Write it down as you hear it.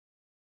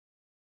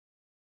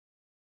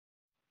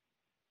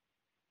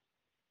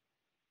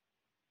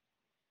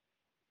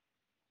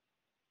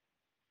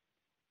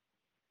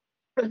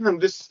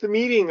This is the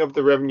meeting of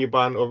the Revenue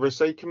Bond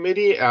Oversight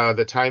Committee.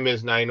 The time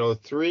is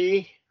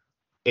 9:03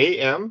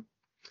 a.m.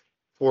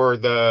 for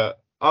the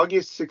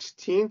August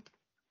 16th,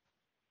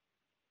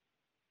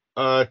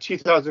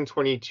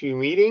 2022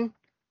 meeting.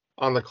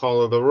 On the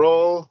call of the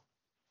roll,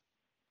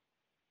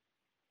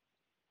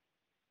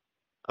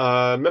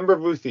 Member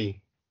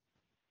Vuthi.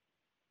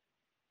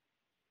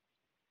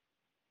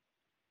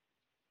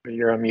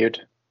 You're on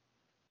mute.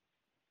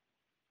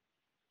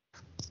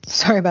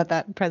 Sorry about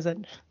that.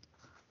 Present.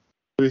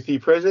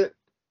 Vuthi present.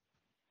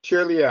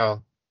 Chair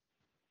Liao.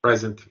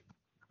 Present.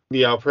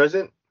 Liao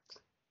present.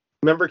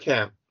 Member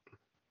Camp.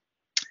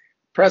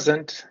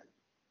 Present.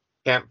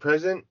 Camp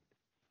present.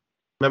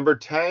 Member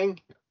Tang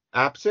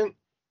absent.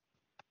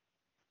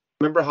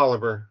 Member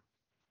Holliver.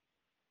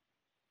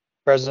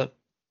 Present.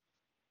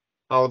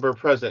 Holliver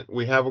present.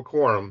 We have a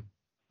quorum.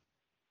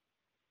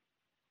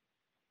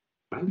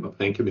 Well,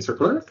 thank you, Mr.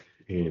 Clerk.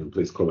 And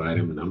please call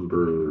item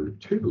number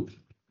 2.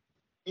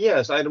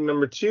 Yes, item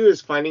number 2 is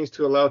findings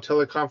to allow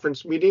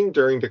teleconference meeting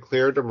during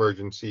declared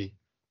emergency.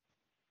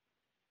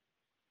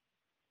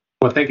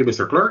 Well, thank you,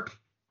 Mr. Clerk.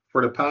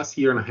 For the past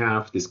year and a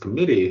half, this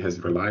committee has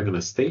relied on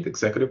a state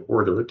executive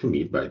order to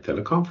meet by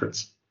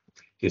teleconference.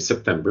 In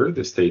September,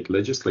 the state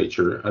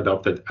legislature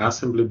adopted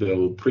Assembly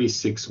Bill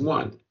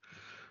 361,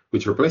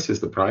 which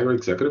replaces the prior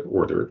executive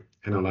order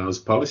and allows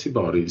policy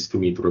bodies to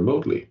meet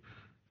remotely,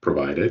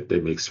 provided they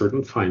make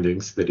certain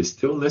findings that is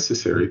still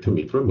necessary to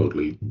meet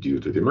remotely due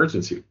to the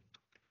emergency.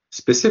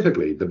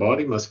 Specifically, the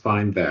body must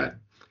find that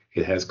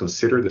it has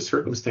considered the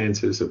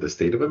circumstances of the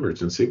state of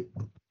emergency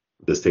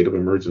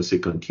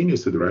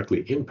continues to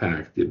directly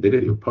impact the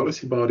ability of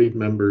policy body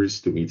members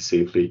to meet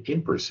safely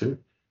in person,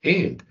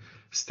 and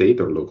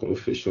state or local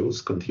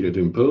officials continue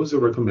to impose or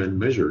recommend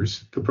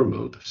measures to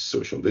promote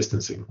social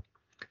distancing.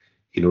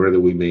 In order that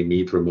we may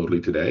meet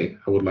remotely today,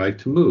 I would like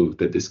to move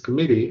that this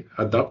committee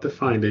adopt the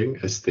finding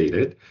as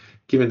stated,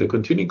 given the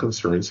continuing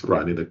concerns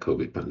surrounding the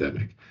COVID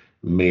pandemic.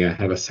 May I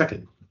have a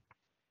second?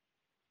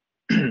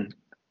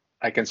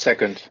 I can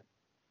second.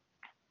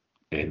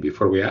 And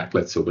before we act,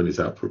 let's open this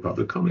up for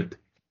public comment.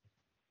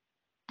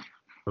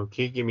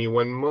 Okay, give me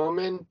one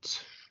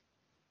moment.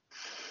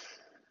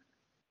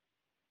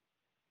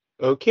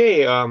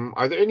 Okay,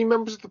 are there any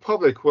members of the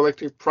public who would like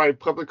to provide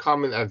public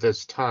comment at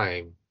this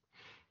time?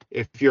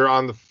 If you're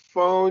on the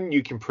phone,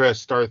 you can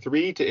press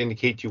 *3 to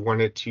indicate you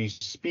wanted to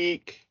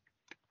speak.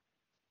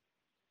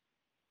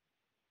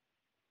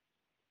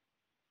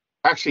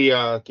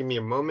 Actually, give me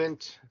a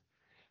moment.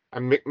 I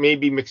may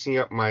be mixing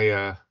up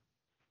my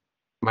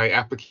my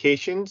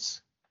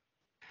applications.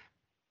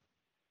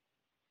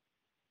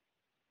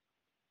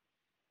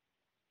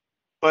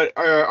 But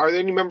are there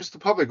any members of the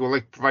public who would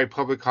like to provide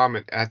public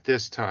comment at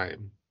this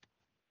time?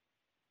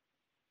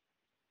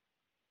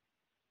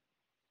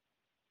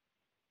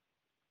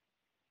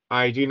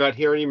 I do not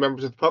hear any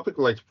members of the public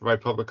who would like to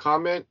provide public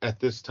comment at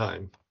this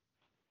time.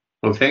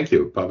 Well, thank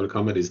you. Public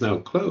comment is now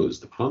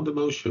closed. On the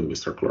motion,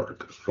 Mr.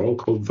 Clerk, roll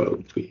call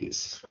vote,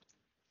 please.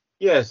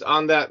 Yes,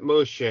 on that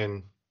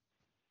motion.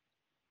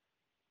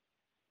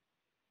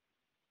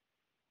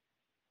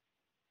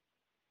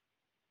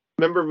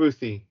 Member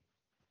Vuthi.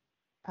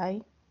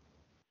 Aye.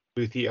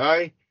 Vuthi,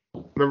 aye.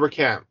 Member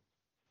Camp.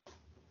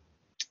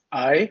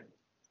 Aye.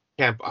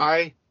 Camp,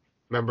 aye.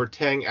 Member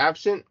Tang,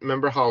 absent.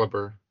 Member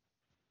Holliver.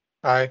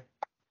 Aye.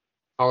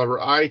 Holliver,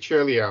 aye.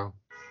 Chair Liao.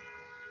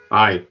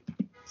 Aye.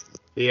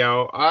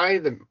 Liao, aye.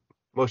 The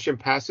motion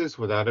passes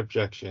without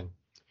objection.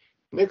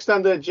 Next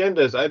on the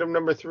agenda is item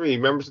number 3.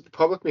 Members of the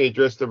public may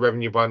address the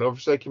Revenue Bond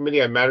Oversight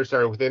Committee on matters that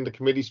are within the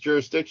committee's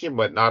jurisdiction,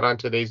 but not on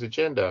today's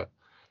agenda.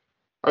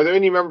 Are there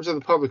any members of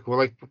the public who would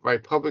like to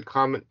provide public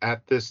comment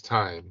at this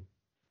time?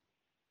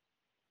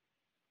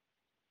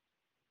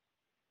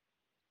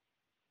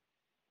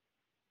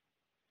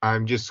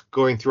 I'm just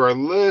going through our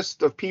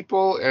list of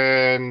people,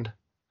 and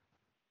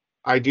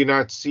I do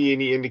not see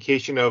any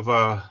indication of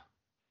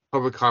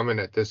public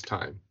comment at this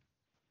time.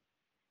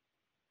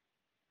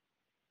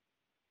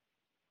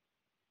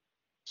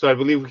 So I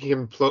believe we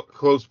can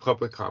close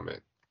public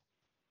comment.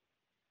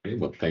 Okay,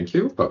 well, thank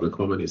you. Public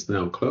comment is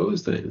now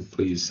closed, and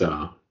please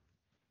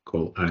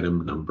call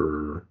item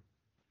number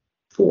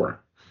 4.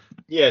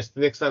 Yes,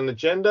 next on the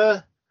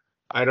agenda,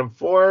 item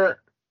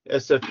 4,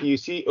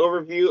 SFPUC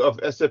overview of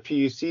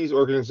SFPUC's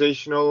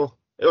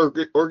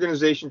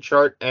organization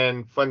chart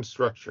and fund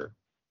structure.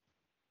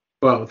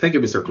 Well, thank you,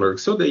 Mr. Clerk.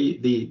 So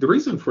the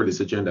reason for this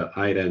agenda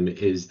item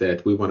is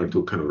that we wanted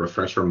to kind of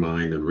refresh our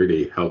mind and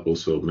really help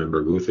also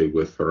Member Vuthi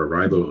with her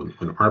arrival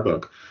on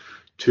RBOC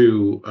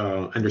to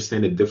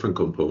understand the different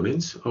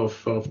components of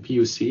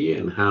PUC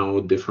and how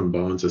different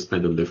bonds are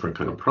spent on different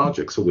kind of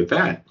projects. So with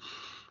that,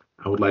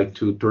 I would like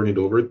to turn it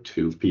over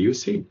to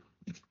PUC.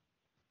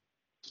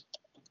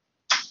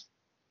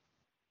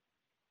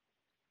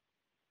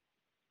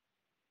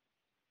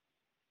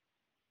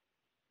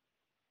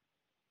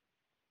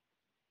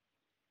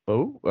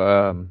 Hello,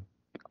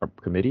 our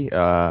committee.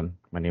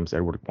 My name is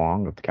Edward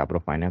Kwong of the Capital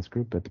Finance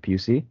Group at the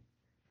PUC.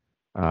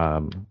 I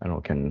don't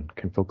know,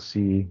 can folks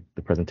see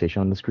the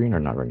presentation on the screen or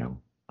not right now?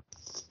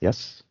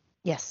 Yes?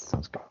 Yes.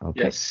 Sounds good.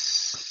 Okay.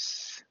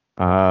 Yes.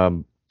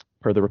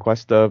 Per the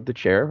request of the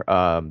chair,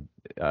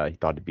 he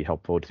thought it'd be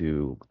helpful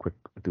to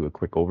do a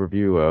quick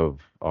overview of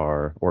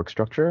our org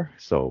structure.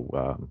 So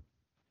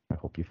I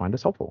hope you find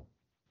this helpful.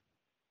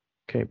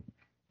 Okay.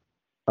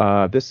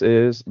 This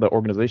is the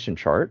organization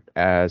chart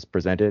as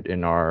presented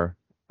in our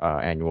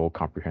annual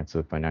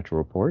comprehensive financial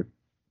report.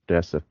 The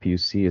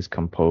SFPUC is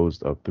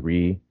composed of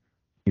 3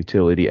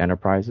 utility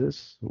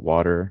enterprises: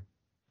 water,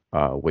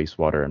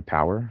 wastewater, and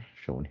power,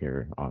 shown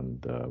here on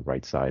the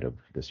right side of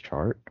this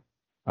chart.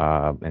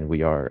 And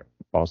we are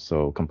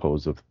also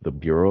composed of the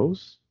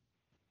bureaus,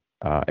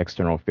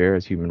 external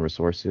affairs, human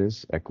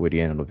resources,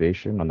 equity and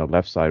innovation on the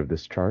left side of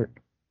this chart,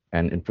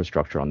 and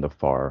infrastructure on the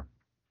far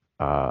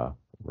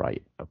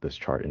right of this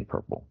chart in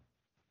purple.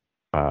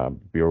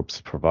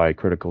 Bureaus provide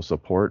critical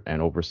support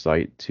and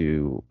oversight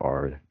to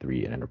our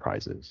 3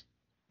 enterprises.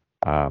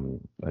 I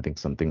think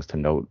some things to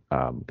note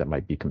that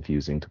might be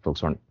confusing to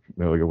folks who aren't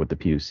familiar with the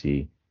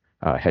PUC.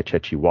 Hetch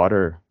Hetchy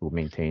Water, who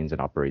maintains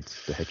and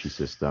operates the Hetchy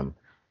system,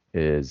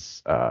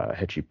 is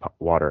Hetchy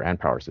Water and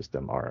Power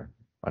System are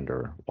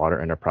under Water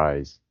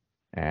Enterprise,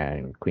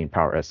 and Clean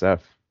Power SF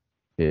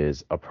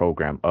is a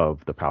program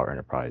of the Power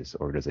Enterprise.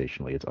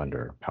 Organizationally, it's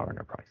under Power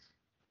Enterprise.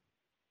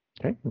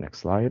 Okay, next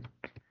slide.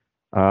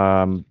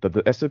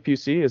 The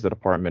SFPUC is the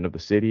department of the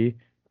city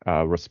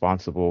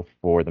responsible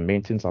for the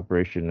maintenance,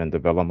 operation, and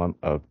development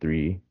of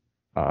 3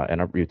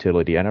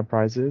 utility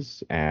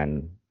enterprises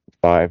and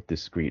 5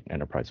 discrete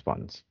enterprise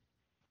funds.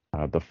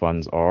 The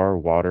funds are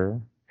Water,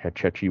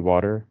 Hetch Hetchy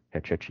Water,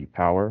 Hetch Hetchy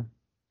Power,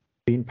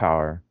 Clean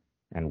Power,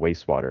 and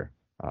Wastewater,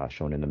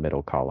 shown in the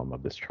middle column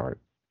of this chart.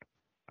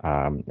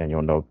 And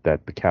you'll note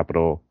that the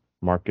capital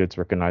markets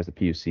recognize the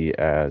PUC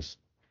as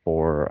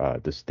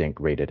 4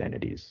 distinct rated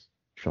entities,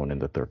 shown in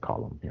the 3rd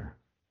column here.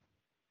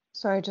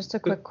 Sorry, just a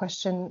quick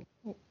question.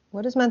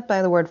 What is meant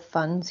by the word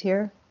funds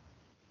here?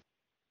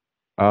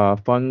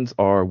 Funds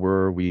are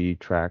where we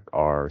track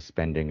our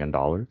spending in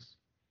dollars.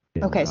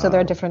 Okay, so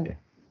there are different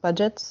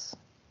budgets?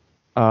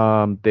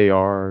 They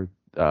are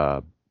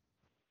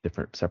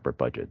different separate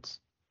budgets.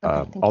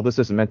 Okay, All this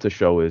is meant to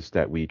show is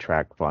that we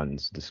track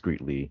funds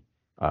discretely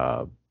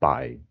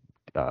by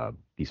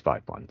these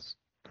 5 funds.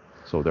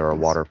 So there are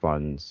Thanks. water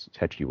funds,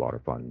 Hetchy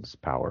water funds,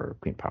 power,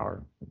 clean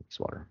power, and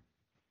wastewater.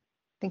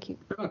 Thank you.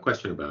 I have a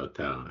question about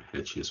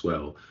Hetchy as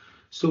well.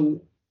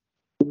 So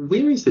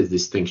where is the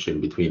distinction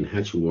between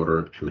Hetchy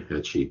Water and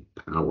Hetchy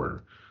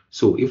Power?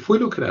 So if we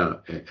look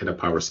at a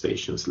power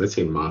stations, let's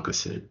say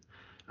Moccasin,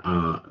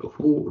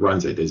 who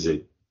runs it? Is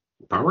it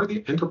Power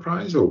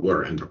Enterprise or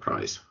Water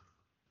Enterprise?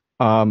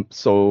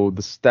 So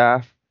the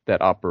staff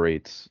that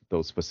operates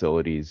those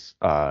facilities,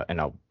 and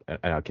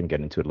I can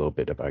get into it a little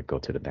bit if I go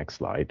to the next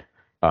slide.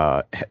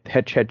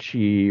 Hetch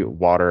Hetchy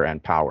Water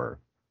and Power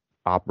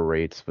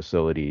operates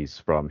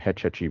facilities from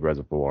Hetch Hetchy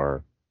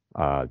Reservoir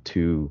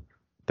to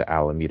the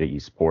Alameda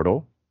East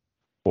Portal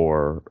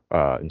for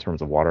in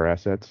terms of water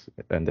assets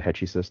and the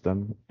Hetchy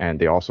system, and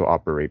they also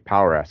operate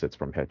power assets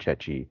from Hetch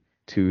Hetchy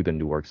to the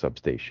Newark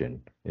substation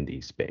in the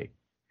East Bay.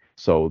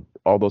 So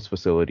all those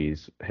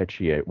facilities,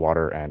 Hetchy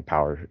Water and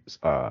Power,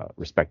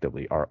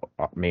 respectively, are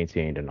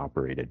maintained and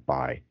operated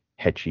by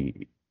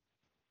Hetchy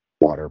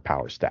Water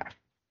Power staff.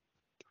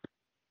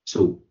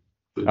 So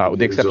With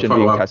the exception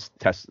being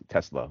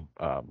Tesla,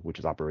 which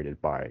is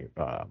operated by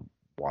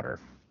Water.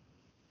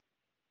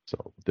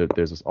 So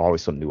there's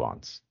always some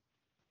nuance.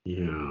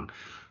 Yeah.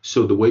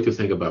 So the way to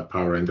think about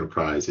Power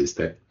Enterprise is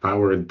that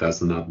power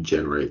does not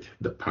generate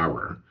the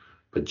power,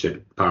 but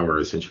power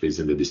essentially is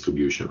in the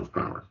distribution of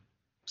power.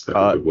 Is that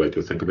a good way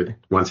to think of it?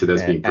 Once it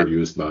has been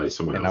produced by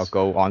someone else. And I'll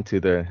go on to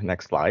the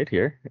next slide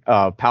here.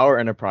 Power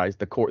Enterprise,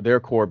 their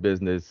core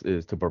business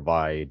is to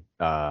provide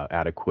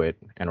adequate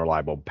and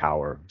reliable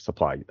power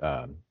supply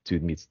to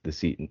meet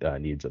the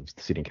needs of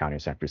the city and county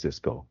of San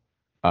Francisco.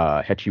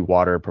 Hetchy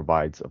Water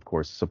provides, of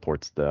course,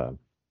 supports the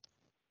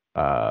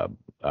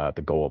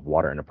goal of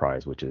Water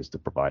Enterprise, which is to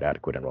provide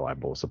adequate and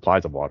reliable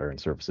supplies of water and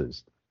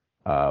services.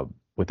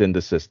 Within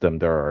the system,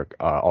 there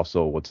are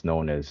also what's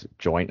known as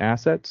joint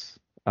assets,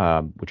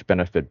 which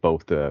benefit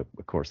both of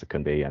course, the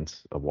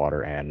conveyance of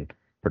water and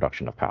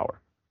production of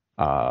power.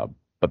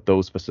 But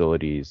those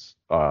facilities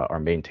are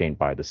maintained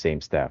by the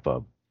same staff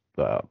of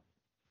the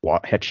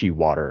Hetchy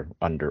Water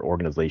under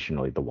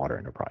organizationally the Water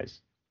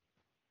Enterprise.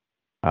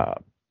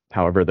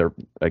 However,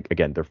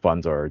 their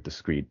funds are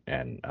discrete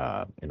and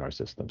in our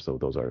system, so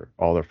those are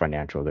all their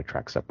financial. They're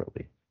tracked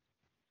separately.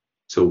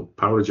 So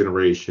power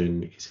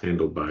generation is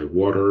handled by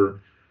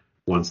Water.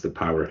 Once the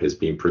power has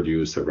been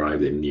produced,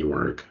 arrived in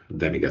Newark,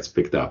 then it gets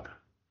picked up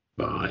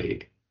by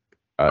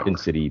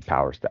in-city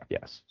power staff,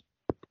 yes.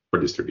 For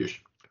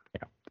distribution.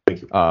 Yeah.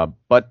 Thank you.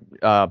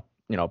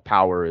 But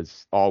power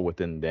is all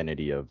within the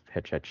entity of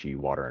Hetch Hetchy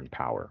Water and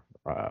Power.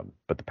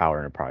 But the Power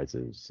Enterprise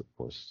is, of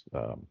course,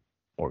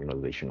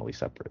 organizationally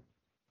separate.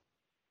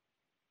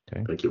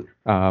 Okay. Thank you.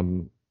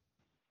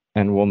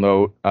 And we'll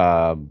note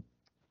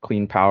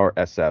Clean Power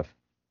SF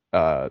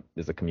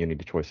is a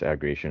community choice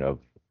aggregation of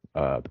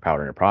the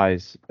Power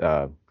Enterprise.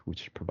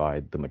 which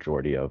provide the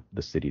majority of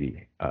the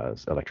city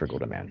electrical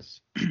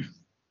demands.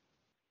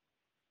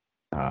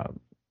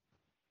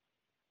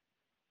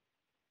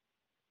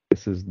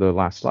 This is the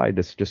last slide.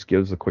 This just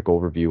gives a quick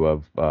overview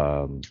of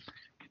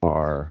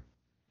our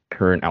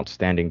current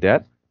outstanding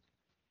debt.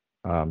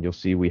 You'll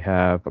see we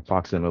have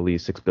approximately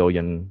 $6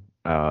 billion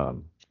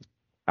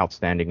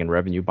outstanding in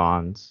revenue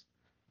bonds.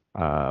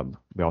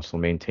 We also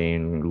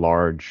maintain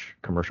large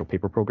commercial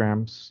paper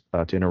programs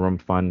to interim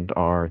fund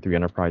our three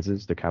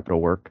enterprises, the capital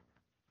work.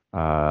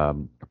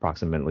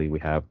 Approximately, we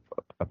have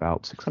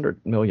about $600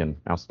 million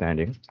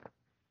outstanding.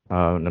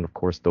 And then, of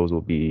course, those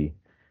will be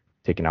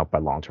taken out by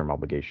long-term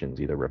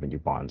obligations, either revenue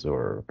bonds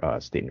or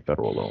state and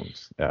federal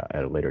loans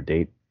at a later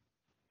date.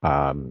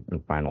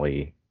 And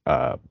finally,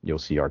 you'll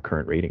see our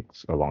current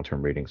ratings, our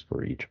long-term ratings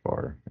for each of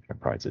our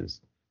enterprises.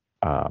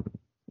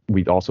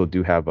 We also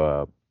do have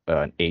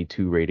an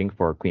A2 rating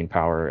for our Clean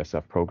Power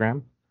SF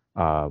program,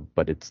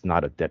 but it's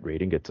not a debt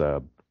rating. It's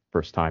a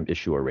first-time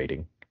issuer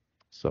rating.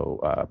 So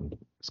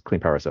Clean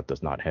Power SF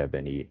does not have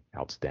any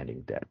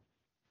outstanding debt.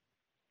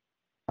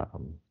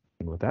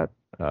 And with that,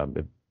 are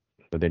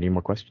there any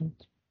more questions?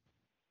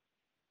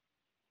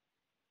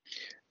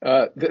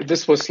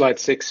 This was slide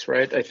 6,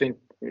 right? I think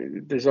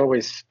there's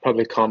always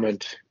public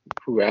comment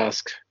who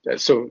asked.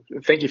 So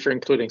thank you for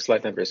including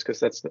slide numbers, because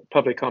that's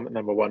public comment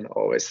number 1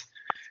 always.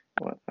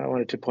 I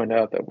wanted to point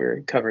out that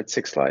we're covered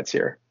 6 slides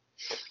here.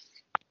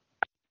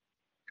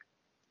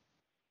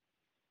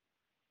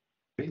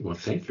 Okay, well,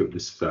 thank you.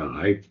 This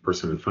I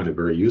personally find it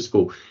very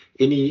useful.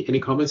 Any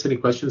comments, any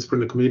questions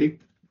from the committee?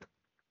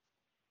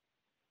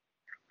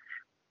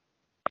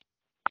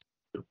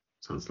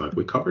 Sounds like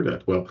we covered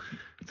that. Well,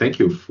 thank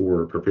you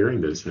for preparing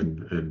this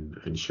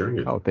and sharing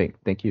it. Oh,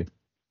 thank you.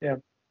 Yeah,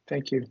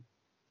 thank you.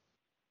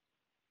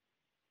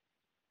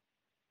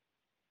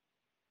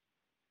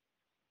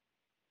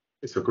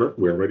 Mr. Clerk,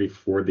 we're ready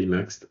for the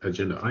next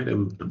agenda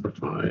item, number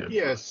 5.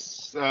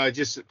 Yes,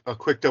 just a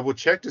quick double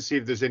check to see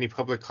if there's any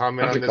public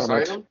comment Public on this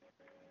comment. item.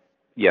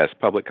 Yes,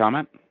 public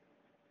comment.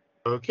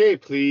 Okay,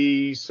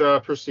 please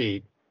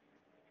proceed.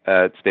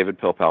 It's David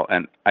Pilpel,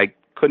 and I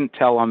couldn't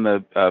tell on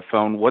the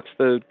phone. What's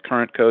the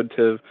current code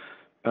to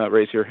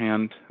raise your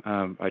hand?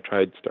 I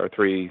tried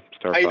 *3,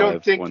 *5. I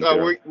don't think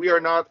 10. we are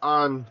not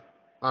on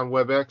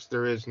WebEx.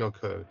 There is no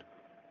code.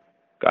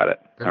 Got it.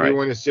 All right.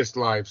 Everyone is just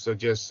live, so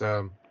just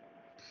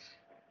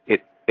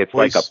It's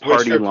like a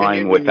party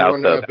line without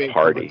the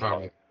party.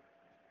 Got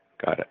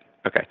it.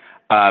 Okay.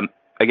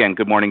 Again,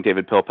 good morning,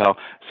 David Pilpel.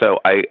 So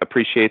I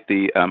appreciate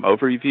the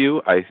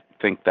overview. I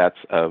think that's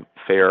a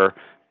fair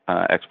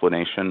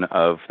explanation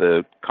of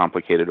the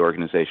complicated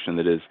organization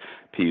that is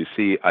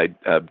PUC. I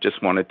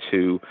just wanted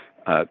to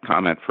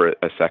comment for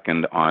a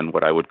second on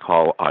what I would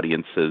call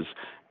audiences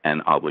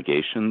and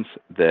obligations,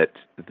 that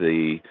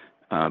the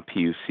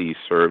PUC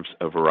serves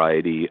a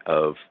variety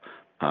of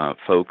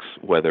folks,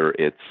 whether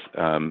it's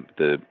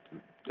the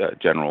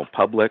general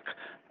public,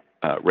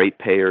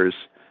 ratepayers,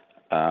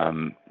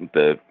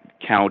 the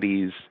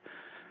counties,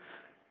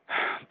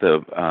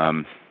 the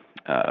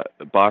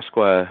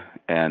BOSQA,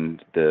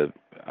 and the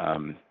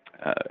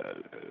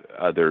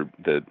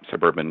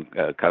suburban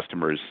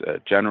customers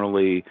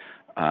generally,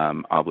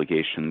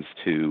 obligations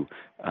to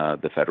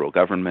the federal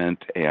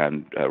government,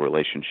 and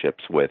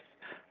relationships with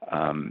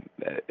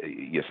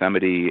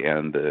Yosemite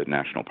and the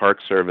National Park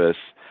Service,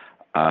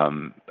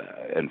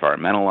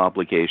 environmental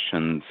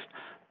obligations,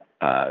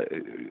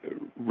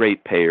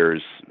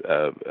 ratepayers,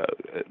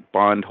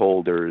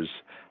 bondholders,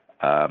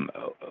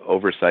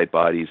 oversight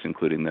bodies,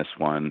 including this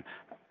one.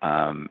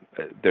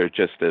 They're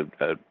just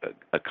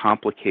a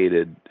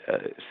complicated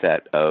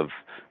set of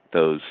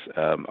those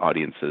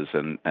audiences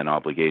and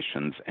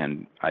obligations,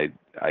 and I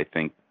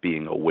think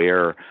being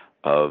aware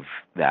of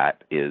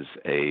that is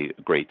a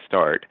great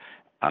start.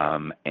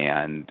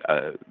 And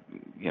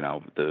you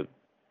know,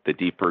 the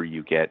deeper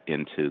you get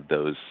into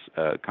those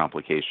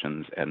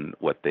complications and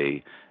what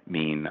they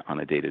mean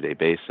on a day-to-day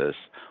basis,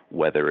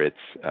 whether it's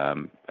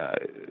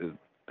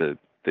the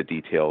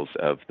details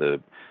of the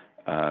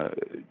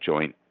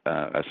joint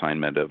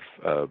assignment of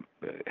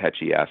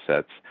HECI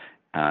assets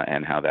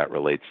and how that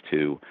relates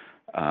to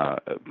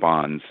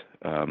bonds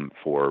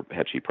for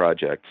HECI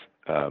projects,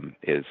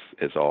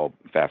 is all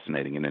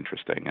fascinating and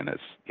interesting, and has,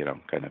 you know,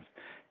 kind of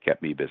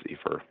kept me busy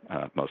for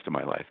most of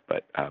my life.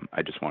 But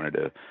I just wanted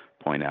to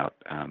point out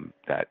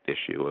that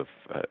issue of,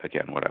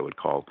 again, what I would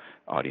call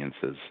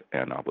audiences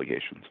and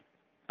obligations.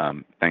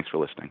 Thanks for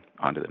listening.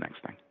 On to the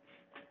next thing.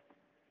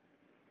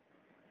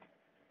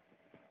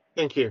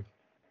 Thank you.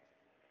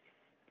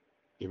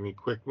 Give me a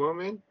quick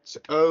moment.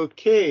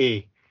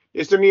 Okay.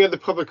 Is there any other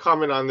public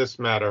comment on this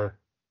matter?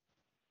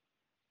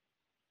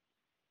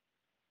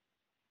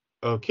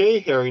 Okay,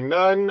 hearing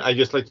none. I'd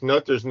just like to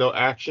note there's no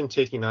action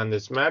taken on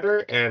this matter,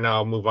 and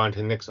I'll move on to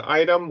the next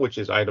item, which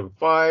is item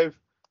 5,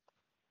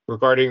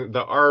 regarding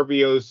the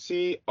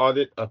RBOC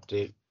audit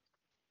update.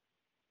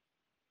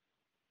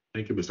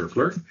 Thank you, Mr.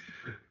 Clerk.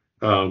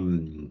 I'd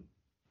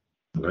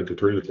like to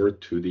turn it over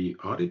to the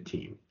audit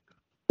team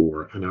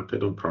for an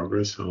update on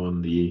progress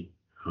on the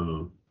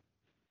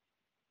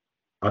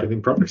Audit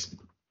in progress.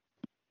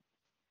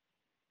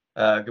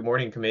 Good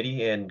morning,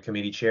 committee and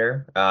committee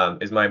chair.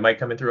 Is my mic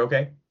coming through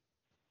okay?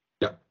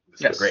 Yeah.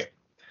 Yes. Great.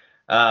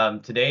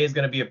 Today is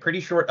going to be a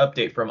pretty short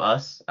update from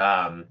us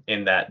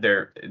in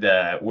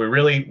that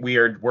we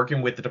are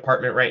working with the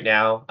department right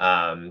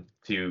now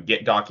to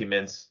get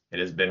documents. It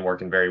has been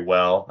working very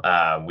well.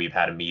 We've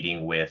had a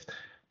meeting with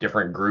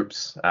different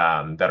groups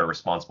that are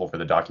responsible for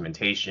the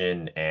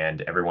documentation,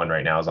 and everyone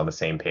right now is on the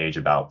same page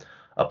about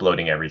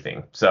uploading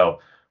everything. So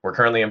we're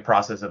currently in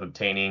process of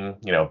obtaining,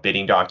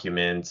 bidding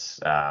documents,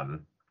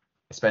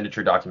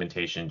 expenditure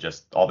documentation,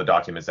 just all the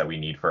documents that we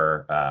need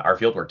for our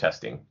fieldwork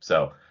testing.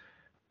 So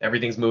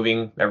everything's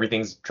moving,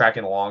 everything's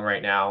tracking along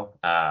right now,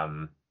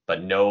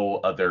 but no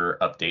other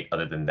update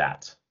other than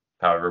that.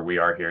 However, we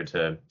are here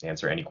to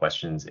answer any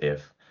questions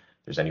if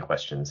there's any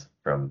questions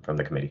from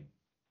the committee.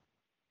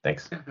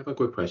 Thanks. I have a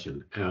quick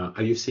question.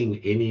 Are you seeing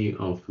any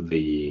of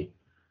the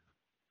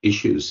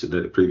issues that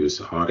the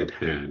previous audit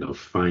had of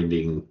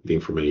finding the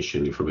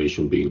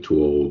information being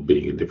too old,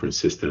 being in different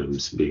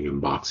systems, being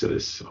in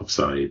boxes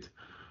offsite,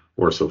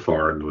 or so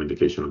far no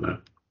indication of that?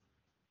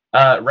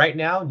 Right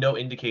now, no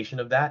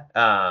indication of that.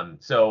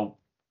 So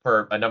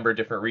for a number of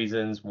different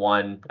reasons.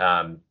 One,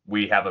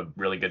 we have a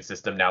really good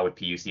system now with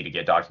PUC to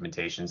get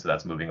documentation, so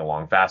that's moving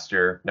along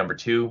faster. Number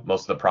two,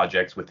 most of the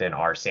projects within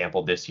our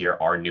sample this year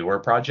are newer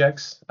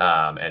projects.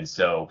 And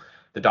so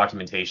the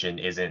documentation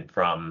isn't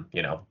from,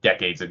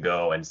 decades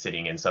ago and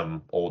sitting in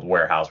some old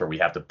warehouse where we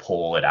have to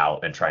pull it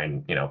out and try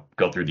and,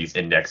 go through these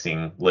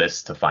indexing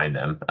lists to find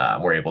them.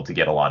 We're able to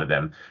get a lot of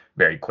them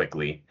very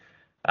quickly.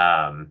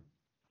 So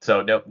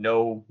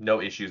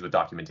no issues with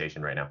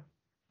documentation right now,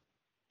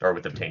 or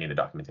with obtaining the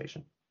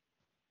documentation.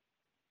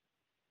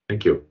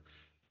 Thank you.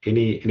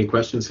 Any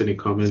questions, any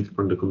comments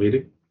from the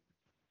committee?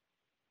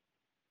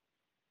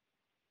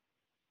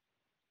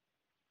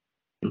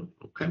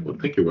 Okay, well,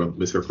 thank you. Well,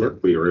 Mr.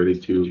 Clerk, we are ready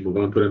to move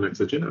on to the next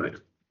agenda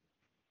item.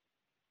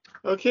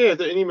 Okay, are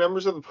there any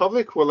members of the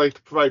public who would like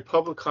to provide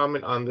public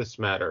comment on this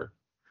matter?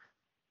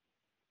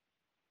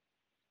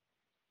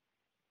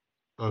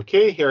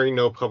 Okay, hearing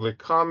no public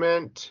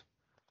comment.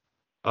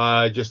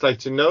 I'd just like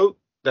to note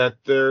that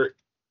there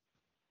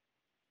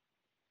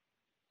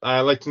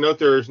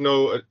is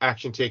no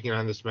action taken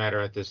on this matter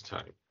at this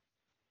time.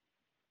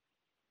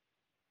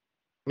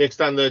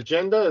 Next on the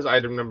agenda is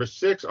item number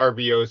 6,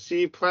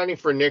 RBOC, planning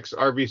for the next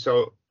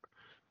RBOC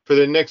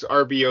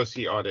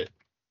audit.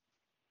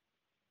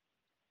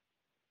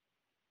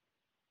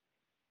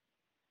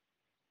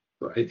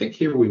 So I think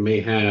here we may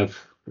have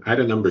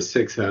item number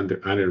 6 and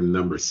item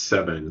number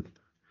 7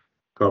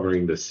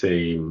 covering the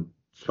same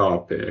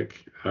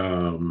topic.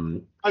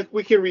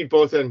 We can read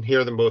both and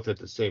hear them both at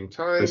the same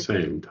time.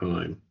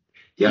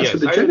 Yeah, yes, so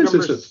the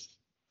genesis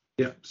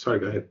sorry,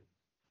 go ahead.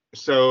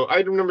 So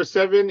item number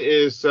 7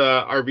 is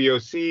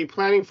RBOC,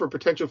 planning for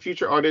potential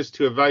future audits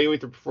to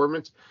evaluate the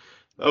performance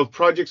of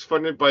projects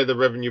funded by the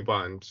revenue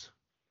bonds.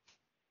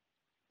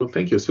 Well,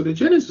 thank you. So the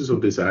genesis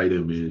of this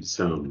item is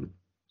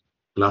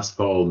last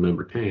fall,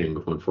 Member Tang,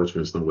 who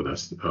unfortunately is not with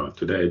us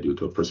today due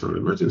to a personal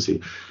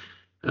emergency,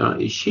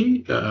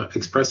 she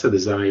expressed a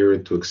desire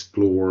to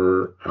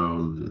explore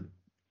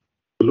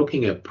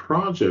looking at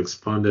projects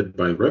funded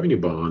by revenue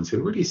bonds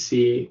and really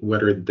see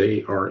whether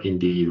they are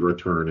indeed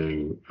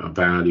returning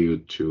value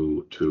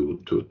to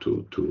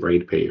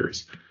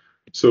ratepayers.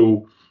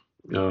 So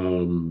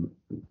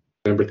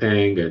Member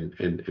Tang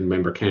and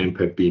Member Camp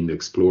have been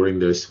exploring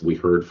this. We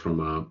heard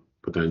from a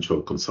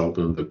potential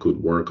consultant that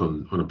could work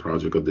on a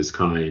project of this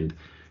kind.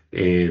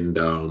 And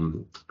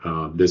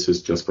this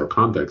is just for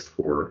context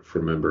for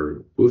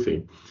Member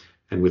Boothing.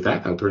 And with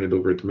that, I'll turn it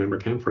over to Member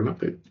Camp for an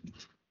update.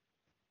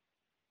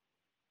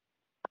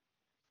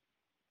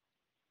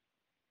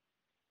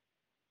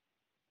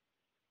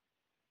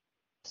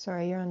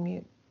 Sorry, you're on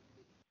mute.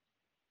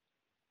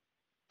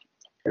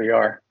 Here we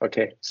are.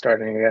 Okay,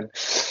 starting again.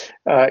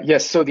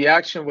 Yes, so the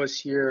action was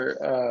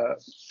here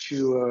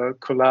to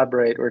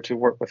collaborate or to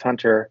work with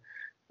Hunter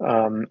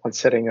on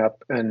setting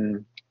up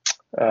an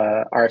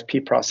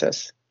RFP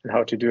process and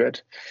how to do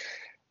it.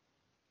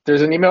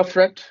 There's an email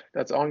thread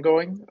that's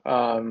ongoing.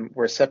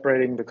 We're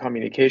separating the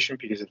communication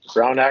because of the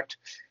Brown Act.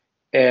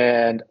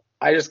 And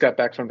I just got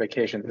back from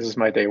vacation. This is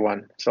my day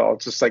one. So I'll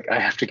just I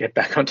have to get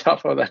back on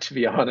top of that, to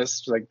be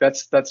honest.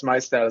 That's my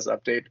status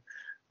update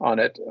on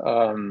it.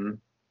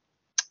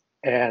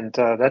 And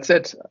that's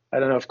it. I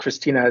don't know if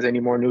Christina has any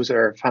more news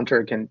or if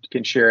Hunter can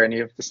share any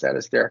of the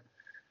status there,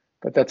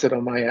 but that's it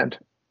on my end.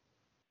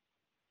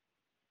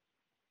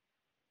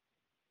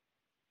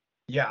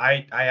 Yeah,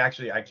 I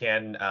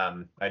can.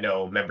 I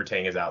know Member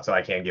Tang is out, so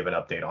I can give an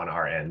update on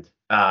our end.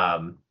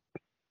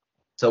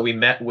 So we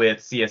met with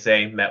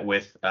CSA, met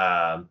with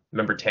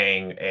Member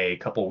Tang a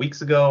couple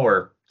weeks ago,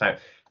 or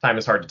time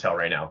is hard to tell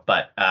right now,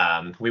 but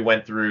we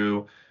went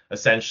through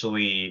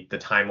essentially the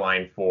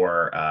timeline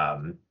for,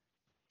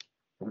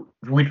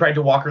 we tried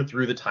to walk her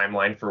through the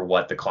timeline for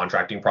what the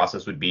contracting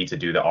process would be to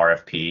do the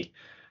RFP.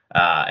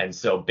 And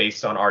so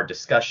based on our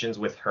discussions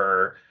with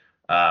her,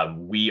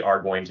 we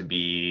are going to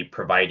be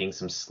providing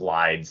some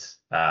slides,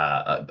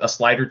 a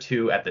slide or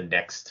two at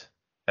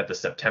the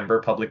September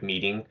public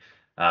meeting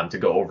to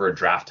go over a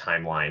draft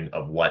timeline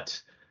of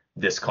what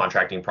this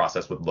contracting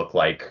process would look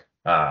like.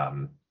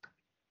 And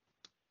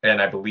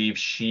I believe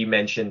she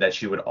mentioned that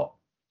she would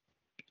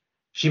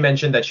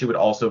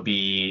also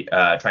be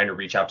trying to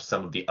reach out to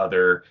some of the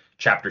other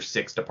Chapter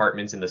 6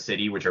 departments in the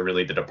city, which are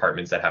really the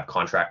departments that have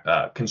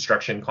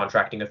construction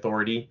contracting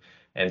authority,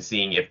 and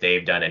seeing if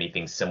they've done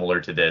anything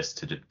similar to this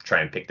to try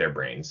and pick their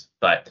brains.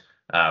 But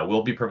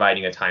we'll be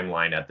providing a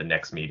timeline at the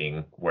next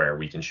meeting where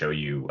we can show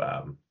you,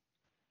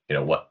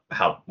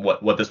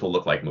 what this will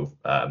look like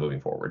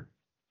moving forward.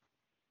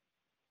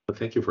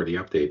 Thank you for the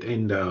update.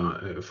 And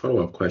a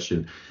follow-up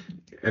question.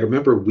 I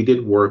remember we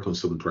did work on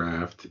some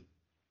draft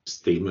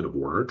statement of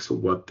works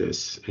of what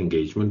this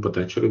engagement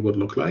potentially would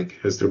look like.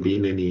 Has there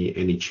been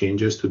any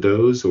changes to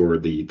those, or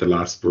the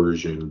last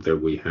version that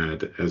we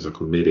had as a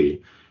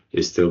committee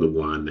is still the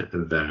one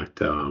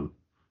that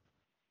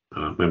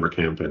Member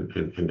Camp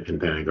and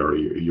Bang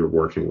you're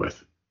working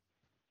with?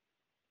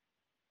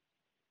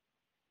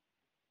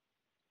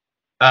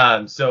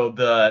 So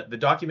the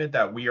document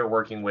that we are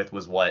working with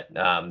was what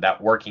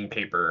that working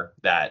paper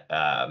that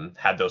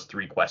had those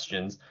 3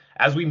 questions.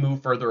 As we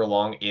move further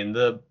along in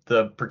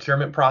the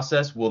procurement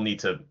process, we'll need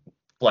to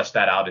flesh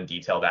that out and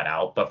detail that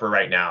out. But for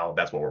right now,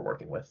 that's what we're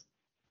working with.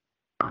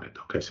 Got it.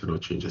 Okay, so no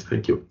changes.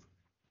 Thank you.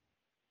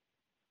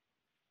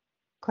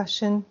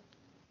 Question.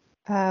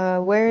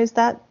 Where is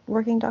that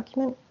working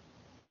document?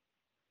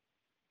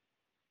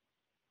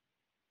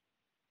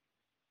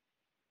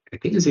 I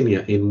think it's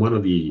in one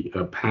of the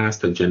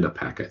past agenda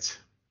packets.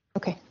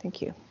 Okay,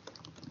 thank you.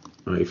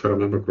 If I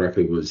remember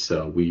correctly,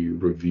 we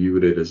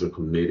reviewed it as a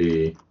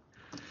committee,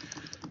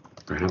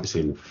 perhaps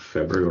in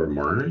February or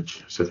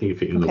March. So I think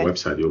if you're on the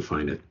website, you'll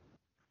find it.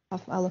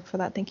 I'll look for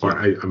that. Thank you. Or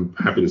I'm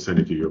happy to send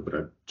it to you, but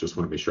I just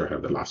want to make sure I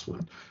have the last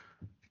one.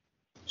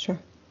 Sure.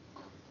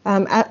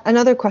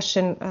 Another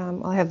question.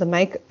 I'll have the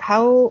mic.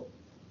 How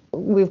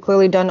we've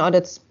clearly done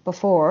audits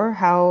before.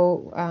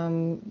 How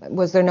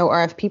was there no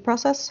RFP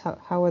process?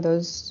 How were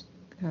those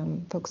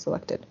folks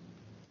selected?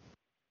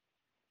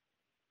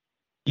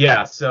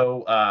 Yeah.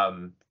 So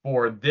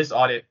for this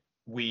audit,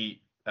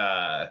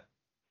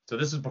 so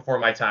this is before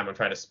my time. I'm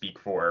trying to speak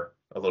for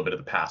a little bit of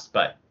the past,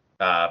 but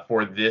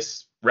for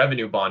this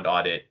revenue bond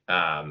audit,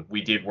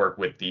 we did work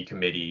with the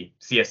committee.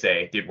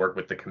 CSA did work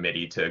with the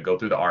committee to go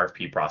through the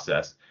RFP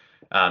process.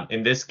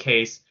 In this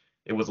case,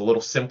 it was a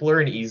little simpler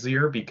and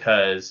easier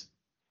because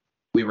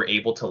we were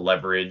able to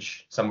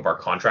leverage some of our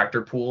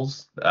contractor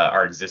pools,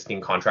 our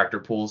existing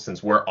contractor pools.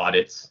 Since we're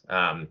audits,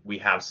 we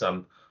have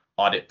some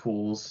audit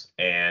pools,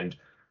 and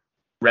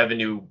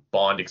revenue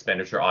bond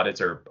expenditure audits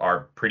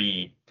are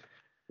pretty,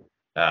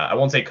 I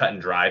won't say cut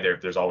and dry.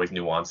 There's always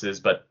nuances,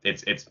 but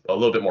it's a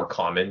little bit more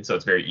common. So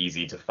it's very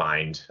easy to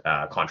find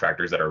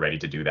contractors that are ready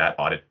to do that,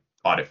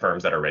 audit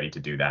firms that are ready to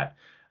do that.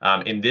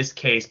 In this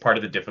case, part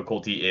of the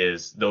difficulty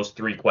is those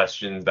 3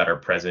 questions that are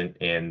present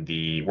in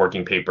the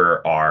working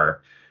paper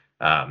are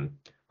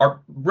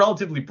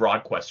relatively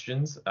broad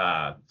questions.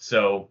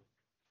 So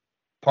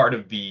part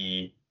of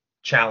the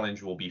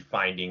challenge will be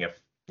finding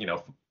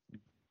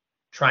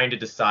trying to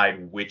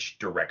decide which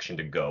direction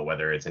to go,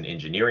 whether it's an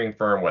engineering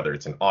firm, whether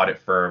it's an audit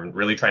firm,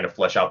 really trying to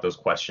flesh out those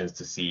questions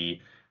to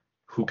see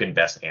who can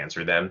best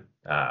answer them.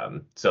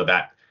 So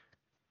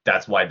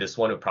that's why this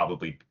one would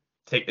probably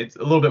it's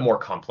a little bit more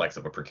complex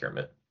of a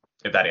procurement,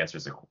 if that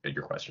answers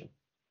your question.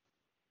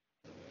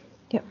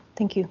 Yeah,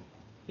 thank you.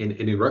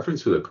 In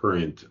reference to the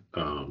current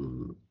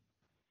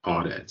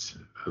audits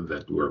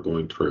that we're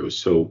going through,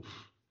 so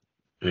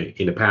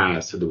in the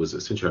past, there was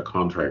essentially a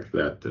contract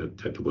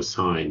that was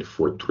signed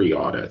for 3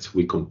 audits.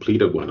 We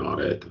completed 1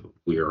 audit.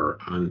 We are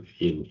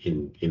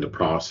in the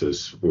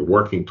process. We're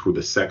working through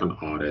the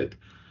 2nd audit,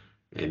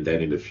 and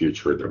then in the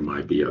future there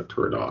might be a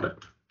 3rd audit.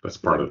 That's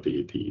part of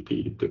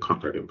the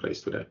contract in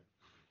place today.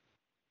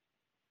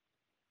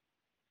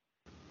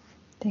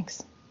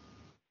 Thanks.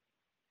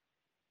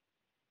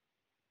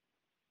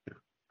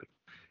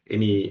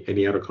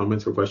 Any other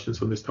comments or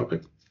questions on this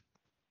topic?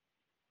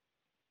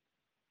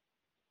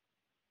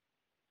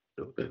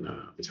 Then,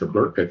 Mr.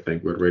 Clerk, I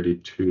think we're ready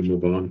to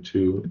move on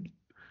to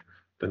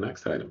the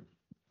next item.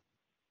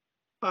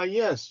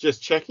 Yes,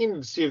 just checking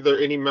to see if there are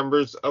any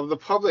members of the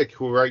public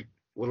who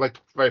would like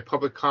to provide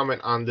public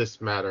comment on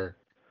this matter.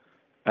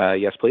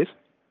 Yes, please.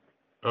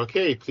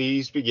 Okay,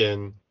 please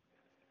begin.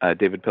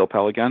 David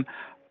Pilpel again.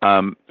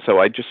 So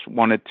I just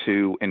wanted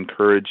to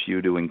encourage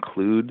you to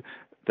include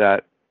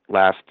that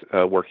last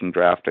working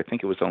draft. I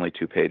think it was only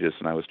 2 pages,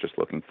 and I was just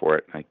looking for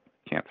it. I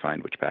can't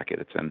find which packet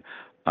it's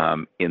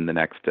in the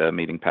next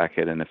meeting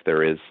packet. And if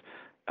there is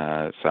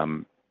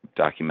some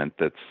document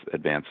that's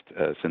advanced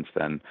since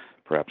then,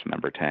 perhaps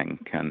Member Tang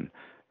can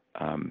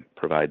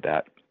provide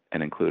that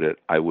and include it.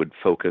 I would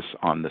focus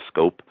on the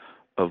scope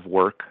of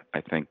work.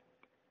 I think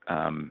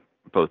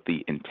both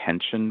the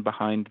intention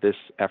behind this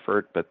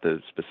effort, but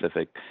the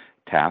specific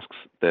tasks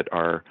that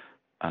are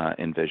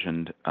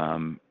envisioned,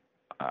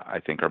 I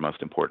think are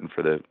most important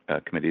for the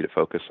committee to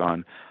focus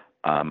on.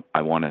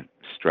 I want to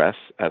stress,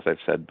 as I've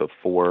said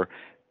before,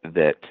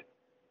 that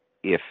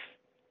if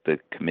the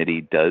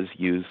committee does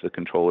use the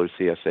controller's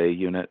CSA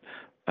unit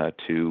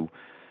to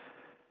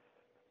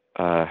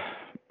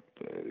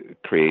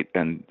create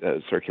and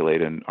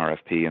circulate an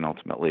RFP and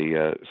ultimately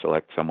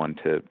select someone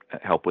to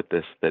help with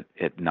this, that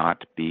it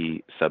not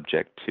be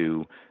subject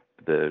to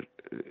the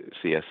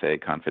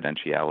CSA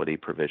confidentiality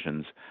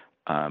provisions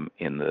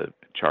in the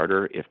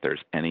charter. If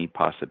there's any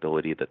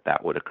possibility that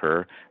that would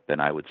occur, then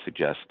I would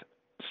suggest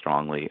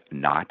strongly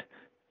not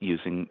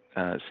using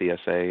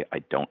CSA. I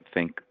don't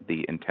think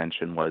the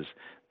intention was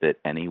that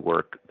any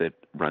work that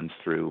runs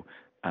through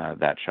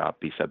that shop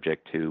be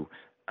subject to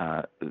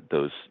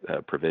those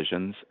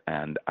provisions,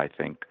 and I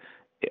think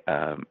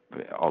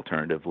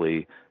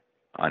alternatively,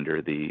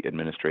 under the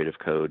administrative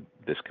code,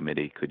 this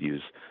committee could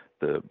use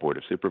the Board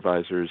of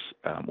Supervisors,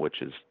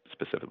 which is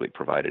specifically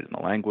provided in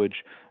the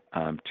language,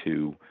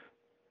 to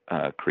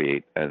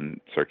create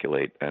and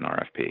circulate an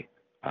RFP.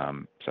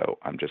 So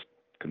I'm just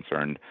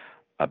concerned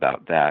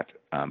about that,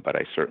 but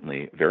I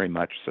certainly very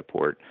much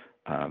support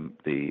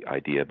the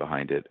idea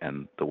behind it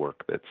and the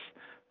work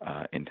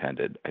that's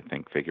intended. I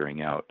think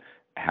figuring out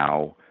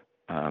how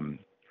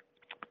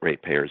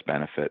ratepayers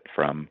benefit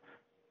from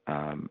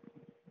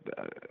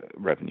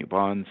revenue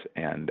bonds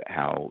and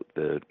how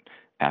the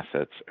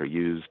assets are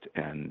used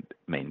and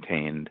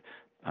maintained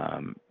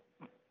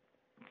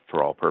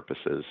for all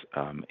purposes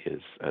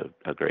is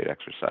a great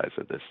exercise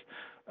of this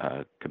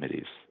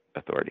committee's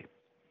authority.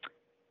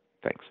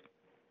 Thanks.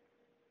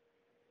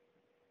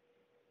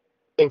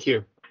 Thank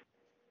you.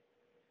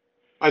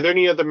 Are there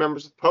any other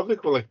members of the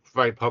public who would like to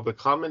provide public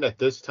comment at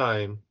this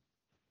time?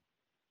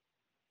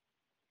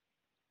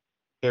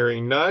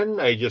 Hearing none,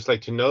 I'd just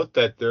like to note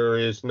that there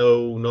is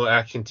no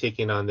action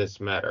taken on this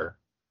matter.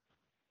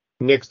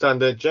 Next on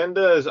the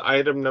agenda is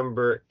item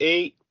number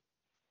 8,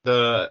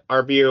 the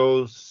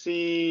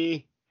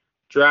RBOC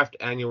draft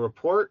annual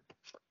report.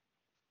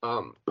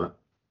 Thank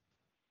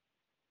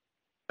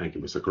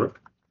you, Mr. Clerk.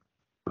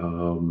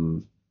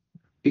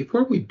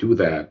 Before we do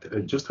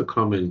that, just a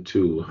comment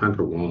to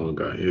Hunter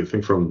Wong. I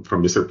think from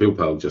Mr.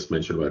 Pilpel just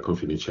mentioned about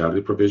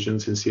confidentiality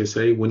provisions in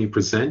CSA. When you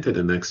present at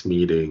the next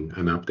meeting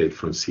an update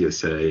from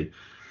CSA,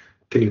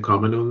 can you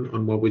comment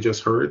on what we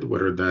just heard,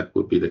 whether that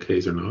would be the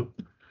case or not?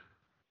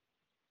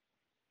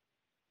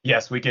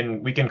 Yes, we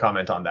can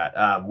comment on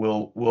that.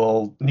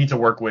 We'll need to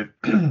work with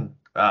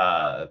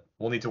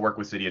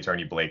City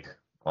Attorney Blake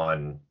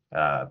on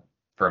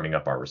firming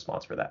up our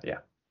response for that. Yeah.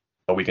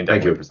 But we can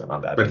definitely present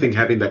on that. But I think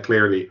having that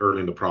clarity early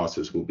in the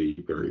process will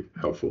be very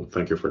helpful.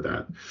 Thank you for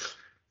that.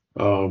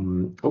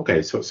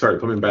 Okay, so sorry,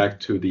 coming back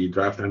to the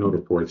draft annual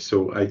report.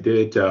 So I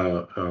did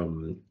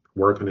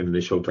work on an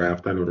initial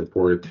draft annual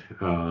report.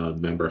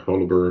 Member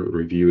Holber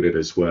reviewed it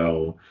as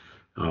well.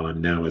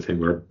 Now I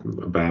think we're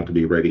about to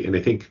be ready. And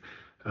I think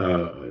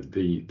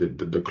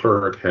the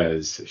clerk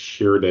has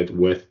shared it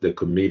with the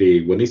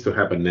committee. What needs to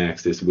happen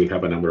next is we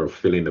have a number of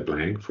fill in the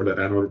blank for that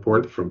annual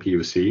report from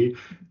PUC,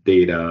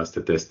 data,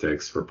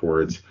 statistics,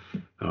 reports.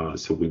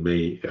 So we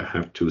may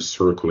have to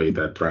circulate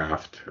that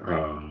draft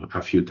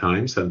a few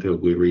times until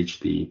we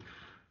reach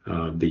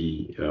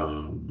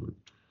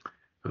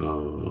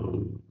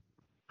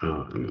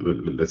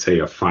let's say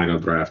a final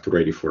draft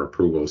ready for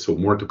approval. So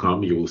more to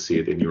come. You will see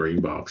it in your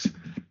inbox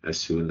as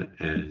soon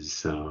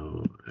as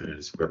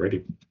we're ready.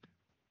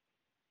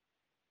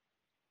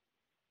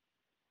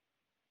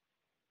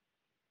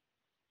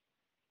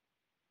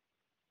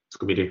 Does the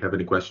committee have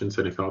any questions,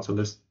 any thoughts on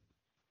this?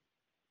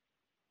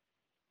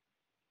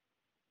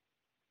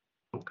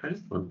 Okay,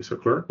 well,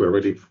 Mr. Clerk, we're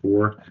ready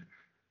for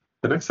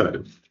the next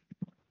item.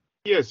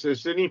 Yes,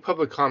 is there any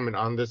public comment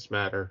on this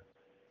matter?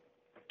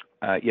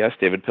 Yes,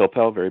 David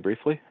Pilpel, very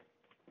briefly.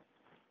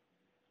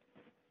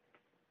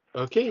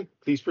 Okay,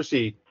 please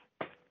proceed.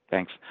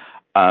 Thanks.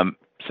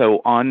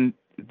 So on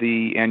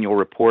the annual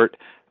report,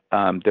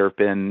 there have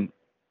been,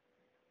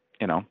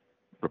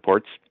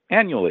 reports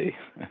annually,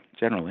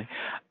 generally,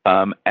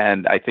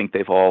 and I think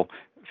they've all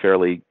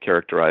fairly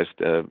characterized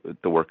the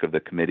work of the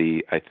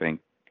committee. I think,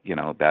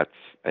 that's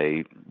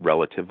a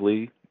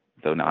relatively,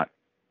 though not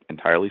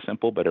entirely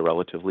simple, but a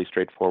relatively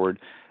straightforward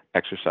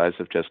exercise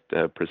of just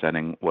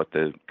presenting what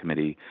the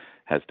committee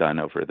has done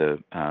over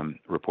the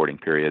reporting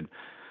period,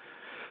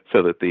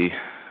 so that the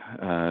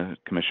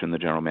commission, the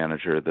general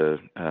manager, the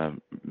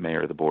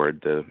mayor, the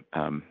board, the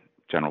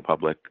general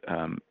public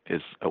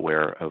is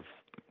aware of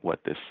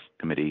what this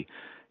committee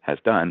has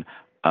done.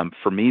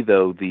 For me,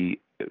 though, the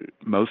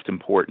most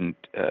important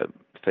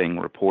thing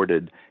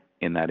reported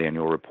in that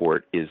annual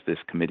report is this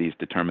committee's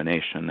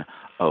determination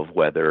of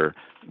whether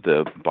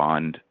the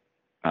bond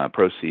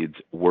proceeds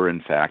were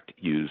in fact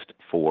used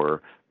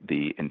for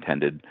the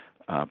intended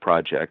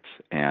projects,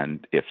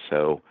 and if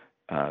so,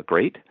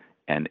 great,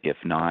 and if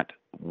not,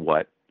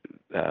 what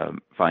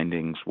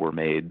findings were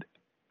made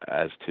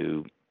as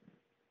to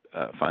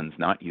funds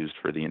not used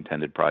for the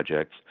intended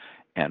projects,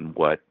 and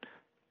what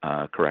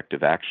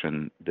corrective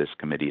action this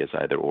committee has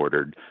either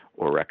ordered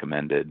or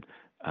recommended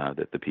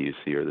that the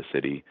PUC or the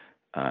city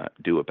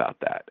do about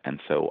that. And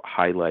so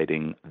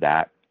highlighting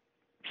that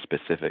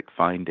specific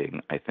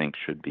finding, I think,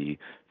 should be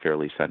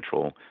fairly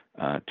central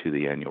to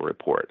the annual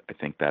report. I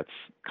think that's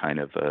kind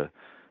of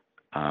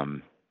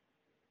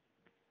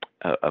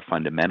a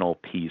fundamental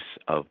piece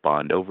of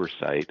bond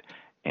oversight,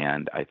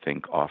 and I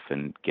think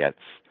often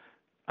gets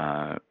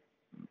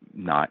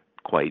not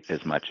quite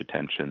as much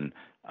attention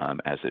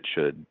as it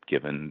should,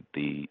 given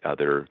the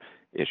other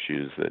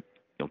issues that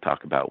you'll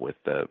talk about with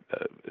the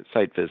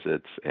site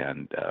visits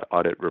and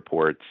audit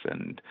reports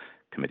and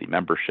committee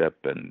membership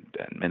and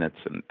minutes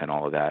and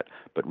all of that.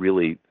 But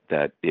really,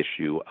 that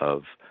issue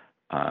of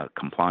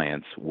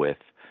compliance with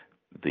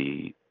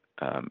the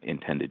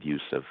intended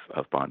use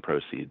of bond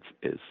proceeds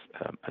is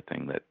a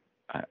thing that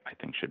I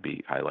think should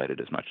be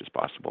highlighted as much as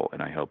possible.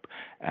 And I hope,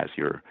 as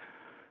you're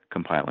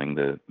compiling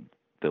the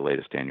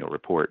latest annual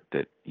report,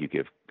 that you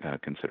give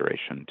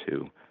consideration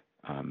to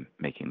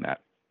making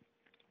that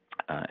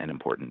an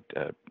important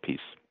piece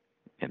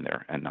in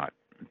there and not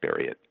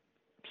bury it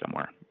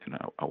somewhere in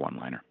a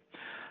one-liner.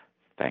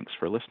 Thanks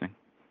for listening.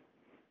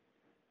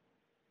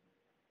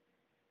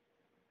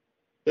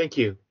 Thank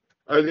you.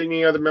 Are there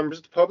any other members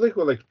of the public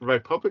who would like to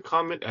provide public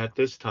comment at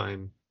this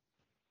time?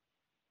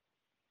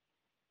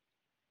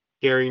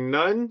 Hearing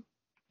none,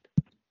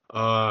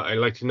 I'd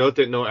like to note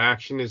that no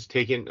action is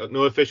taken,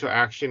 no official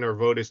action or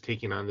vote is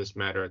taken on this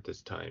matter at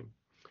this time.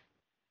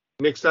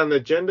 Next on the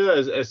agenda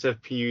is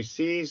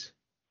SFPUC's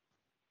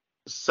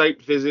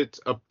site visits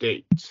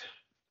update.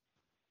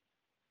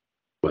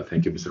 Well,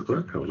 thank you, Mr.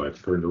 Clerk. I would like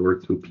to turn the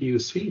word to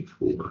PUC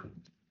for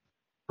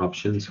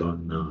options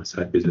on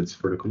site visits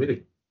for the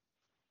committee.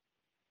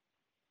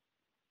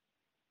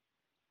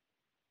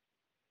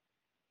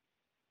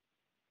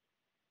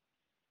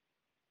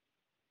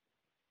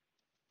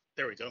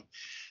 There we go.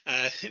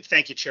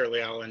 Thank you, Chair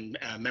Leal and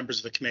members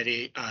of the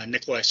committee.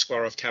 Nikolai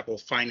Sklarov, Capital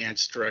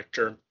Finance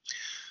Director.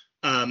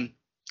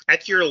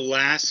 At your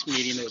last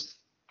meeting, there was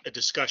a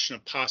discussion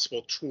of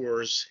possible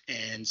tours,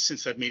 and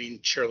since that meeting,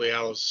 Chair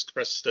Leal has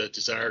expressed the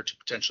desire to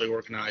potentially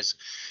organize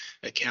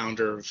a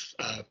calendar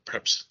of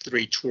perhaps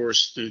 3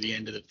 tours through the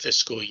end of the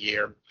fiscal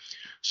year.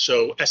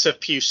 So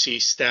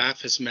SFPUC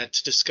staff has met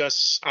to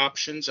discuss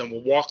options, and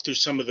we'll walk through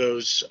some of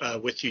those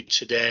with you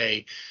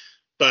today.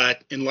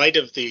 But in light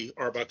of the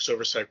RBOC's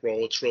oversight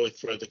role, it's really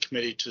for the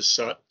committee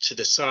to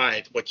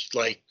decide what you'd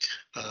like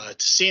to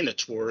see in the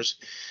tours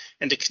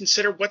and to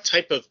consider what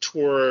type of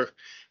tour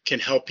can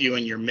help you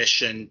in your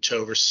mission to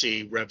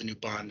oversee revenue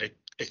bond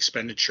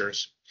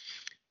expenditures.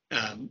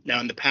 Now,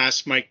 in the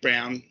past, Mike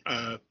Brown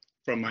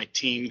from my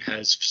team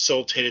has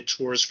facilitated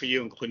tours for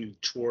you, including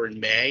a tour in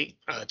May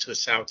to the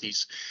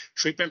Southeast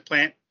Treatment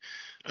Plant.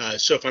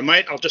 So if I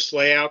might, I'll just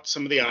lay out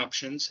some of the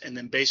options, and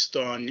then based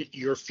on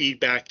your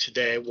feedback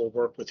today, we'll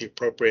work with the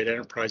appropriate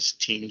enterprise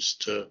teams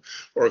to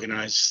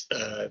organize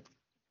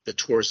the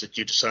tours that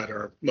you decide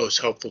are most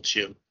helpful to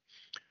you.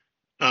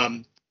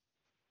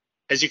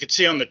 As you can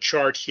see on the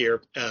chart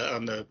here,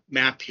 on the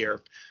map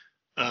here,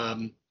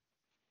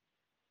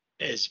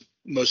 as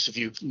most of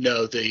you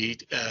know, the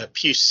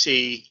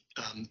PUC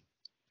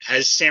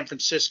has San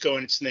Francisco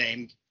in its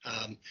name,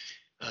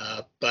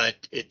 but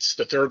it's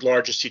the 3rd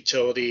largest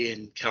utility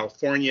in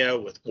California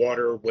with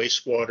water,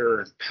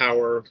 wastewater, and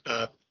power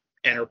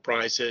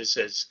enterprises,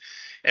 as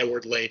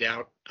Edward laid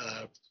out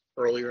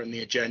earlier in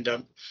the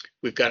agenda.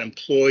 We've got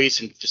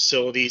employees and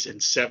facilities in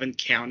 7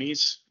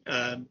 counties,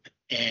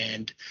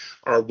 and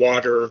our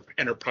water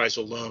enterprise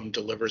alone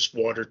delivers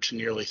water to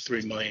nearly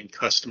 3 million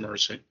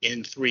customers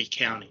in 3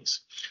 counties.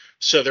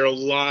 So there are a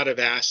lot of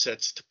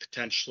assets to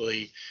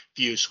potentially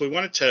view. So we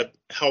wanted to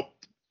help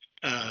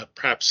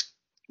perhaps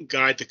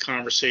guide the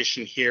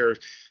conversation here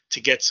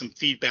to get some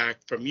feedback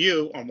from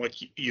you on what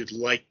you'd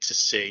like to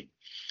see.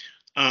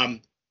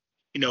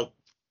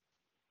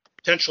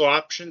 Potential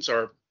options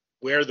are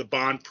where the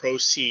bond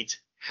proceeds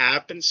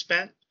have been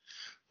spent,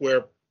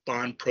 where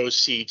bond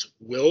proceeds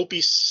will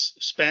be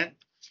spent,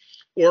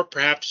 or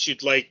perhaps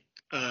you'd like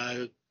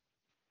one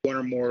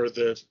or more of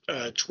the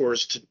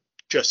tours to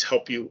just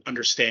help you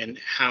understand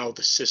how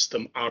the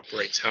system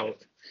operates, how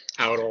it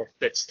all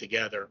fits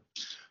together.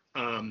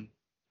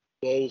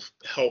 We'll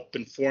help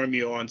inform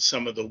you on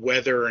some of the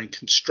weather and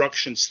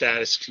construction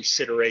status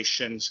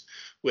considerations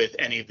with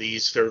any of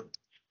these. They're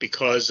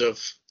because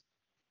of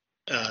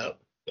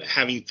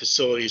having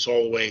facilities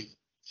all the way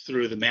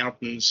through the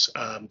mountains.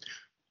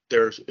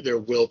 There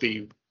will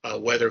be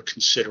weather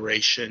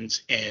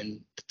considerations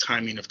and the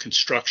timing of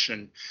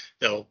construction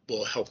that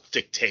will help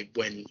dictate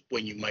when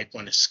you might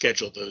want to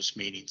schedule those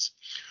meetings.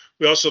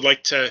 We also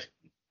like to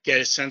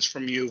get a sense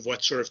from you of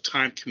what sort of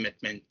time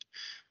commitment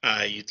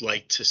you'd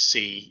like to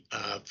see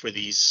for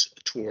these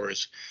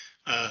tours.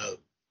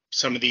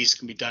 Some of these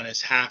can be done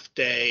as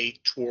half-day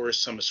tours,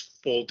 some as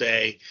full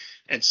day,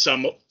 and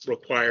some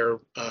require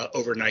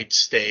overnight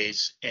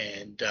stays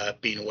and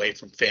being away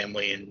from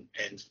family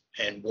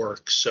and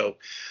work. So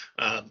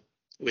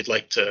we'd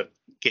like to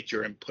get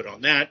your input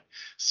on that.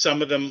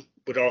 Some of them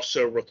would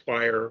also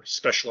require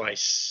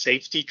specialized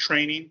safety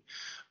training.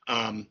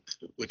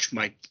 which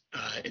might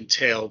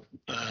entail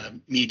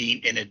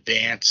meeting in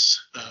advance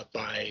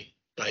by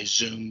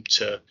Zoom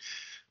to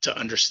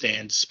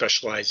understand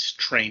specialized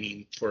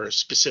training for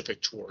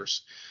specific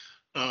tours.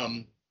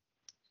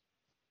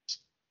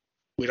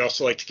 We'd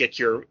also like to get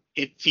your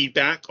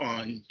feedback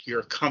on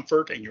your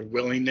comfort and your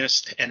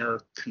willingness to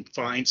enter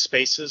confined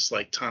spaces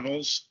like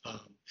tunnels,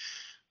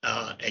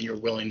 and your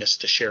willingness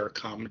to share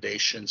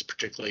accommodations,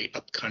 particularly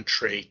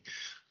upcountry,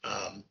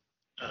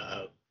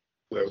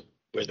 where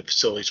the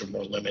facilities are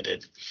more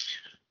limited.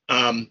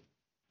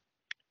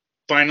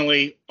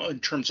 Finally, in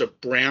terms of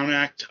Brown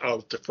Act,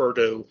 I'll defer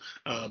to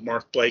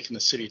Mark Blake in the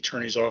City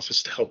Attorney's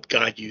Office to help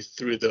guide you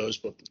through those,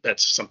 but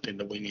that's something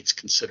that we need to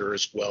consider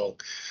as well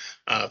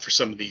for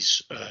some of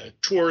these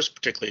tours,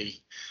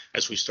 particularly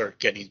as we start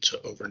getting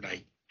to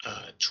overnight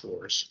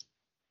tours.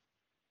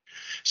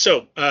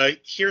 So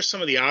here's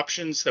some of the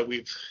options that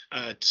we've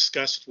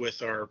discussed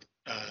with our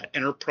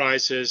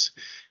enterprises,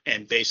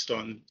 and based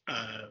on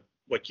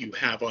what you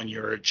have on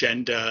your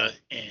agenda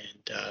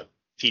and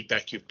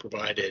feedback you've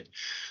provided.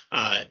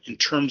 In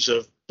terms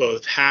of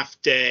both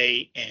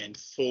half-day and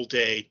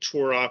full-day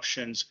tour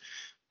options,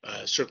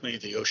 certainly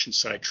the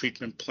Oceanside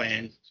Treatment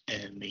Plan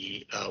and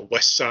the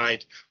West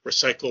Side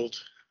Recycled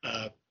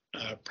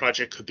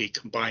project could be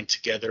combined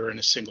together in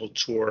a single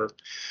tour.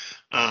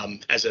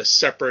 As a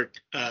separate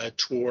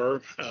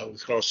tour, we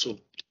could also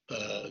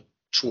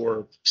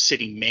tour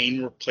City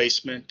Main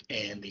replacement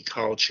and the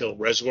College Hill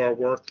Reservoir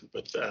work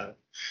with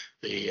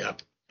the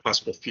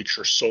possible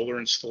future solar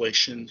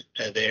installation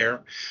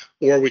there.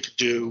 Or we could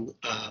do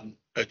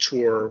a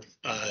tour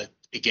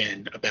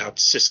again about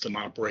system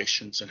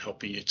operations and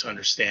helping you to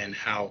understand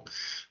how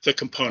the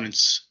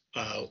components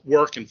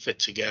work and fit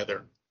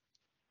together.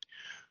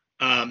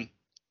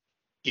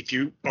 If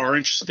you are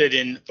interested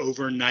in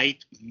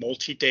overnight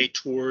multi-day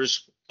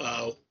tours,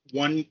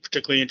 one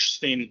particularly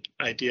interesting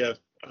idea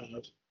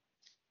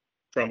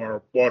from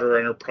our water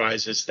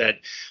enterprise is that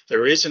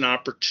there is an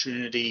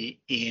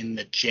opportunity in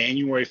the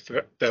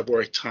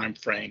January-February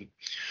timeframe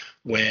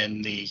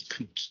when the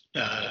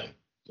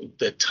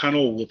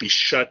tunnel will be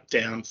shut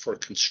down for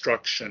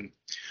construction.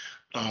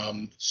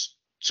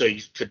 So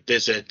you could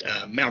visit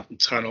Mountain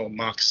Tunnel,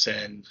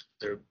 Moccasin.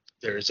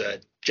 There's a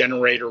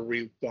generator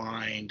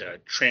rewind, a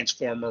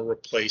transformer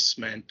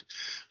replacement.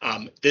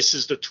 This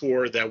is the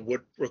tour that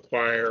would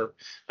require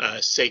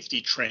safety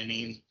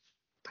training,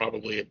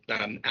 probably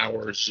about an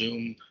hour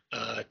Zoom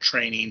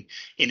training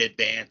in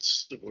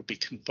advance. There would be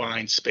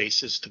confined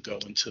spaces to go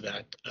into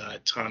that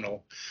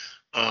tunnel.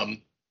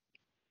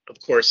 Of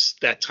course,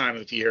 that time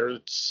of year,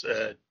 it's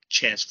a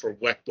chance for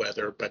wet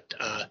weather, but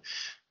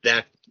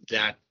that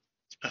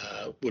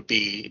would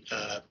be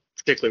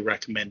particularly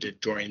recommended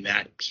during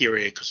that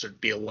period because there'd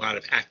be a lot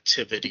of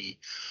activity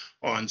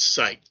on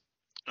site.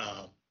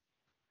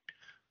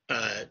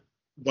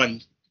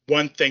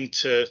 One thing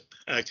to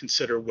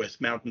consider with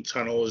Mountain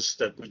Tunnel is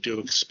that we do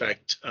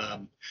expect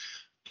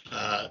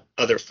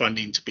other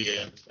funding to be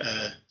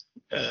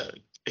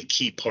a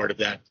key part of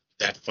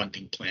that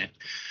funding plan.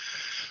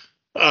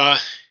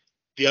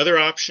 The other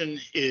option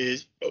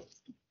is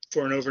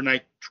for an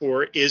overnight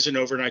tour is an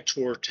overnight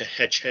tour to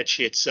Hetch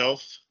Hetchy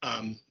itself,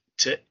 and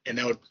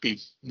that would be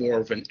more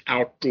of an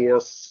outdoor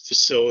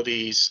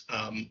facilities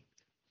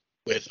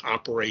with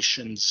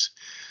operations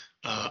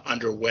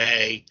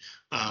underway.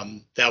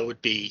 That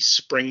would be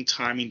spring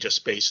timing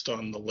just based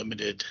on the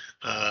limited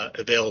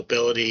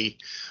availability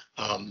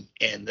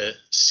and the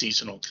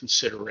seasonal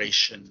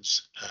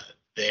considerations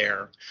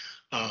there.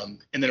 And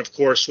then, of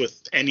course,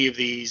 with any of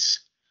these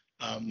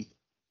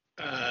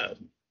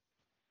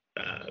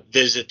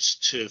visits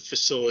to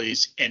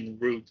facilities en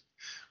route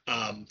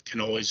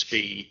can always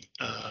be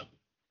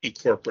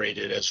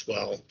incorporated as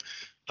well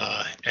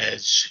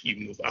as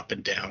you move up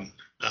and down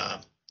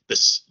the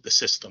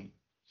system.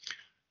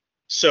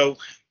 So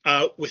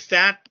with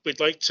that, we'd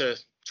like to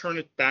turn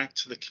it back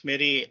to the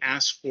committee,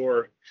 ask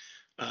for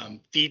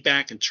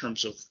feedback in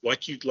terms of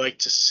what you'd like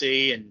to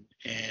see,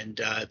 and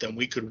then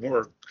we could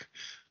work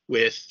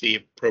with the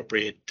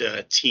appropriate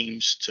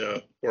teams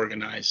to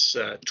organize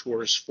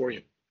tours for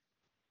you.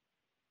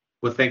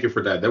 Well, thank you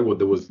for that. That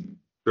was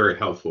very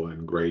helpful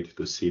and great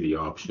to see the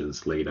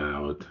options laid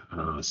out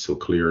so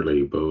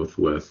clearly, both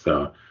with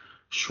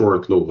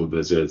short local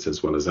visits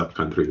as well as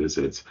upcountry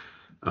visits.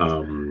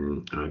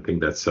 I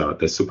think that's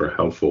super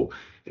helpful.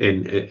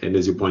 And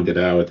as you pointed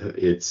out,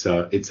 it's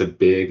a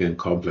big and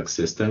complex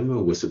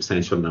system with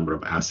substantial number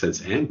of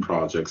assets and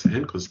projects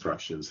and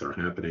constructions that are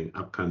happening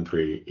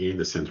upcountry in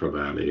the Central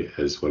Valley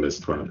as well as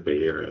throughout the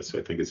Bay Area. So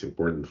I think it's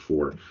important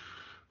for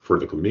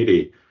the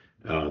committee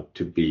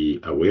to be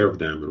aware of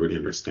them, really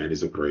understand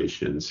these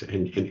operations,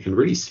 and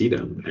really see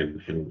them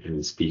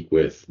and speak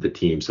with the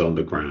teams on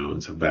the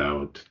ground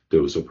about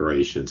those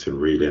operations and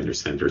really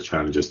understand their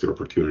challenges, their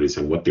opportunities,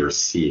 and what they're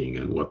seeing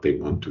and what they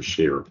want to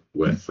share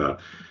with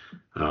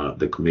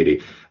the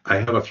committee. I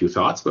have a few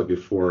thoughts, but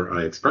before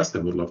I express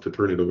them, I'd love to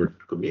turn it over to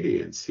the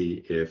committee and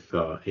see if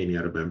any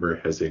other member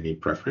has any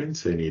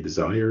preference, any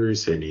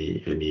desires,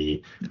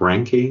 any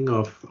ranking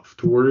of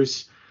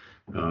tours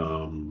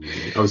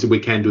Obviously, we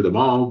can't do them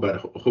all, but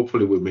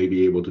hopefully we may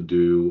be able to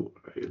do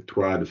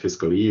throughout the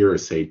fiscal year,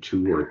 say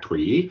 2 or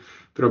 3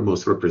 that are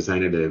most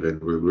representative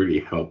and will really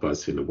help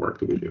us in the work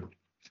that we do.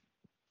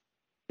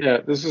 Yeah,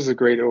 this is a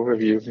great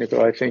overview,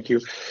 Nikolai. Thank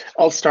you.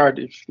 I'll start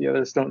if the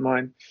others don't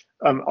mind.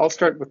 I'll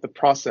start with the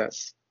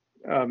process,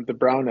 the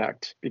Brown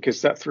Act,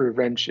 because that threw a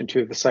wrench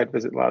into the site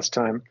visit last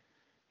time.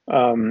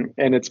 And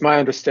it's my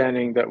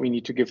understanding that we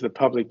need to give the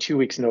public 2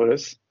 weeks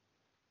notice.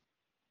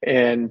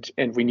 And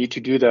we need to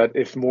do that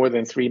if more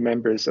than 3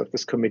 members of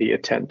this committee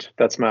attend.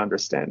 That's my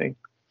understanding.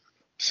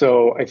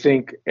 So I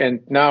think, and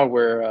now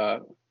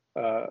we're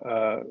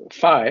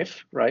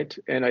 5, right?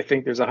 And I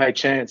think there's a high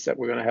chance that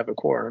we're going to have a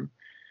quorum.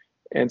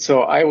 And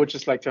so I would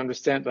just like to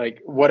understand,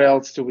 like, what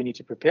else do we need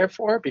to prepare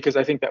for? Because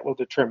I think that will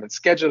determine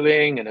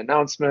scheduling and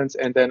announcements.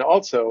 And then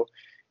also,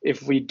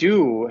 if we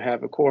do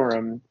have a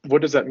quorum,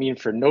 what does that mean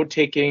for note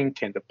taking?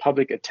 Can the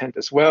public attend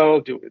as well?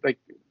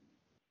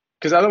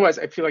 Because otherwise,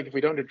 I feel like if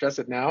we don't address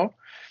it now,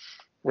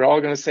 we're all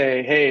going to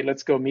say, hey,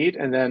 let's go meet.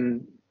 And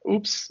then,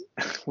 oops,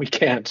 we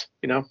can't,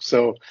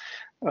 So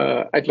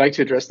I'd like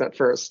to address that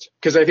first,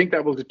 because I think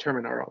that will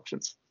determine our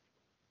options.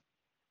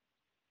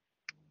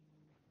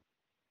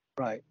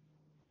 Right.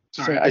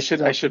 Sorry, I should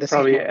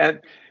probably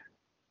add.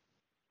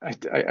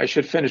 I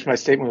should finish my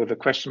statement with a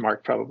question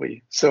mark,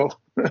 probably. So,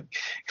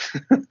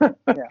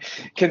 yeah.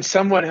 Can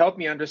someone help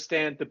me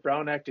understand the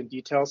Brown Act in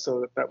detail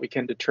so that we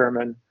can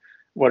determine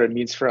what it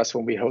means for us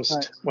when we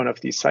host one of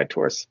these site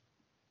tours?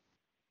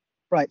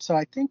 Right. So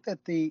I think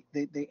that the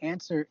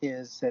answer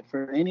is that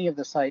for any of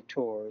the site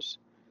tours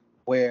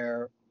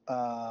where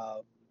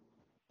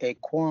a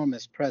quorum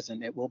is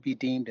present, it will be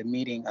deemed a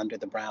meeting under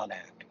the Brown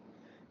Act.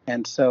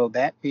 And so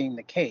that being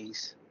the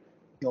case,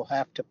 you'll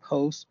have to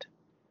post,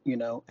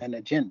 an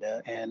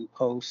agenda and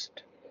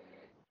post,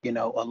 a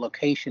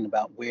location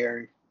about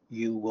where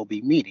you will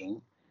be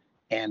meeting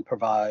and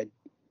provide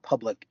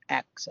public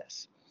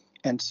access.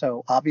 And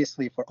so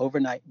obviously for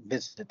overnight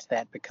visits,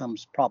 that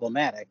becomes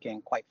problematic.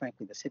 And quite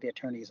frankly, the city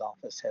attorney's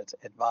office has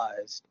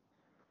advised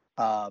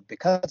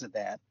because of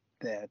that,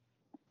 there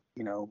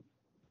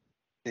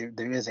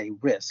is a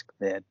risk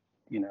that,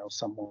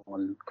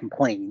 someone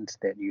complains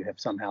that you have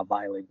somehow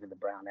violated the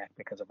Brown Act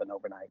because of an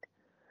overnight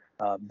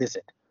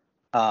visit.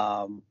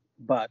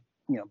 But,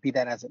 be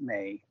that as it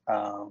may,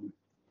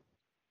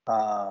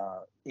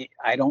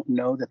 I don't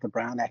know that the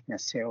Brown Act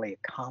necessarily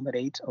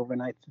accommodates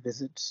overnight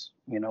visits,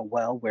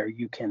 well, where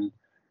you can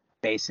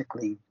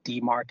basically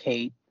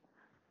demarcate,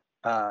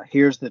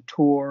 here's the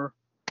tour,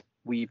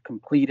 we've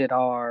completed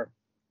our,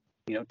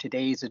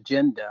 today's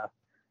agenda,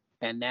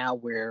 and now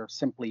we're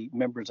simply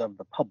members of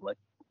the public,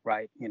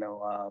 right,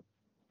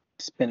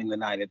 spending the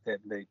night at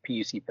the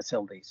PUC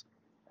facilities.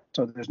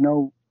 So there's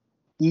no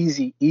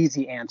easy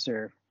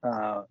answer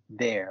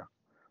there.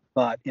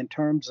 But in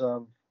terms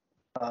of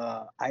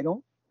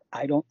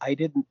I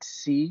didn't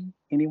see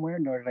anywhere,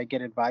 nor did I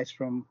get advice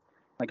from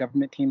my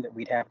government team that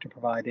we'd have to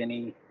provide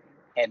any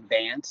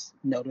advance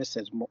notice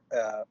as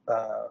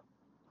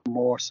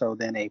more so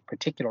than a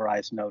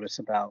particularized notice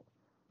about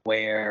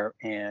where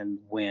and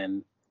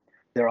when.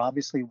 There are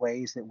obviously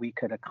ways that we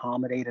could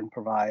accommodate and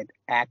provide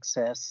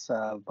access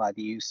by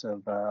the use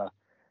of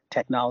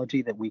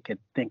technology that we could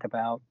think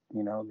about,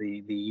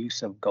 the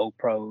use of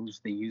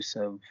GoPros, the use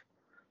of,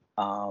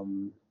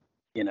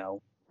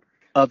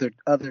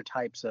 other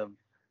types of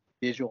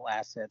visual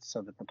assets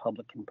so that the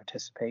public can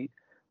participate.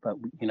 But,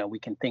 we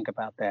can think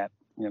about that,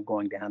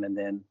 going down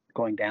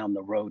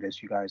the road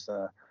as you guys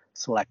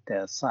select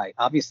a site.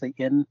 Obviously,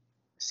 in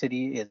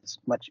city is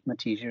much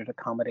easier to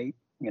accommodate,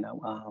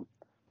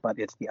 but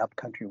it's the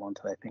upcountry ones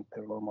that I think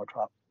they're a little more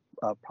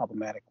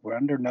problematic. We're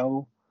under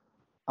no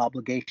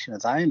obligation,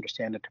 as I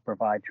understand it, to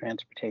provide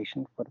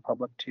transportation for the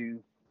public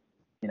to,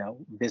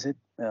 visit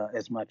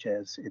as much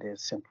as it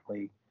is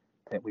simply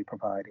that we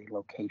provide a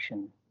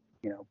location,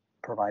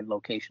 provide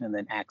location and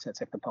then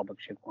access if the public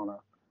should want to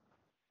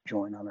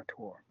join on a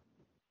tour.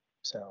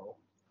 So,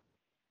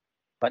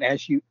 but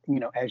as you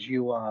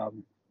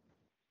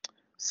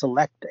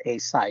select a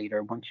site,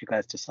 or once you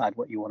guys decide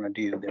what you want to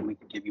do, then we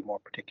can give you more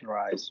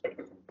particularized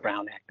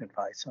Brown Act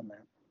advice on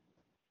that.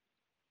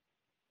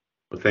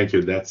 Well, thank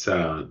you. That's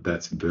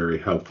very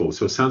helpful.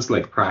 So it sounds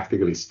like,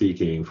 practically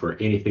speaking, for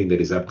anything that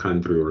is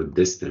upcountry or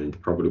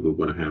distant, probably we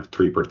want to have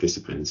 3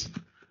 participants,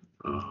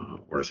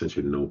 or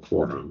essentially no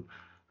quorum.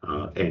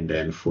 And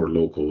then for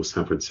local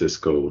San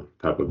Francisco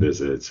type of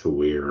visits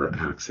where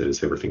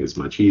access, everything is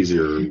much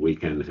easier, we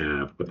can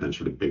have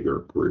potentially bigger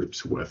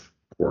groups with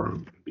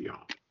quorum and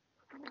beyond.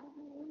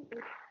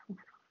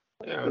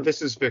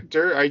 This is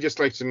Victor. I just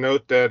like to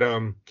note that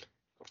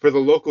for the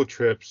local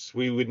trips,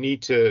 we would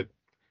need to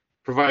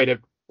provide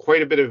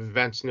quite a bit of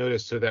advance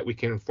notice so that we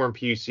can inform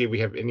PUC if we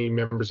have any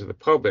members of the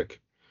public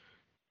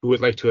who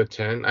would like to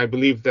attend. I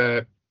believe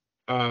that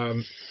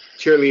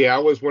Chair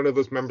Liao was one of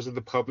those members of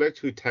the public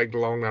who tagged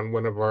along on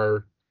one of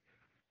our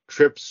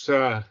trips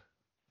a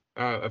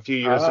few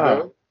years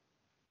ago.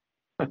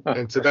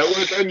 And so that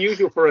was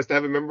unusual for us to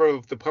have a member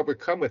of the public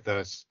come with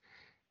us.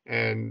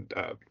 And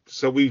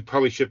so we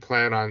probably should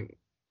plan on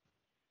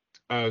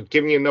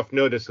giving enough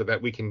notice so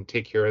that we can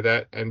take care of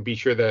that and be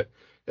sure that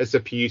as a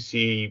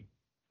PUC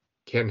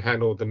can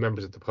handle the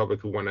members of the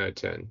public who want to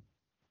attend.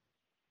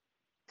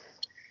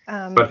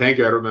 But thank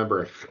you. I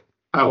remember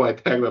how I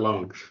tagged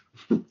along.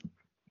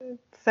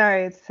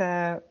 Sorry, it's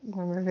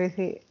Member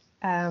Boothby.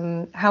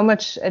 How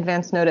much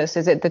advance notice?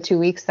 Is it the 2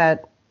 weeks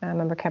that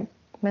Member Kemp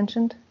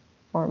mentioned,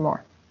 or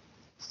more?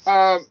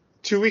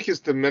 2 weeks is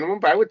the minimum,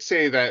 but I would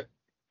say that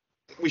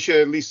we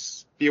should at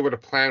least be able to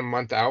plan a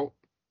month out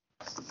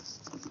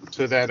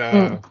so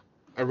that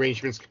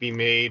arrangements can be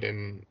made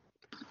and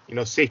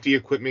safety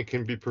equipment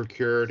can be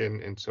procured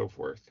and so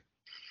forth.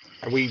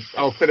 And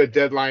I'll put a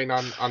deadline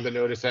on the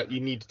notice that you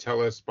need to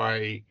tell us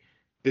by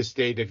this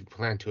date if you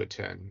plan to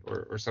attend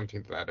or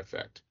something to that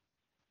effect.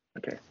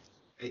 Okay.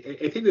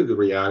 I think that the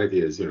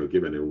reality is,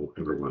 given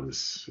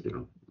everyone's,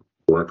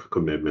 work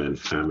commitment,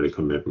 family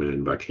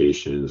commitment,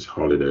 vacations,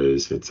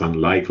 holidays, it's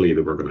unlikely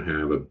that we're going to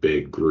have a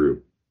big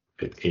group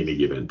at any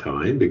given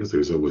time because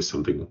there's always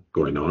something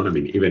going on. I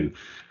mean, even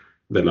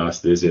the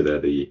last visit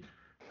at the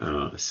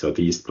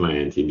Southeast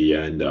plant in the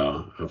end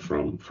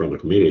from the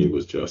committee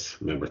was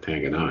just Member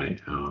Tang and I,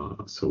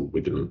 so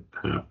we didn't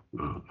have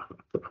a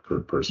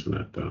third person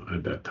at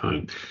that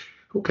time.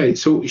 Okay,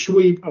 so should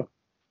we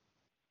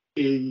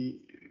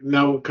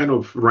now kind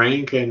of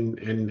rank and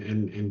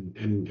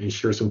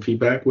share some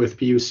feedback with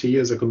PUC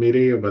as a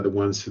committee about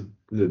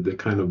the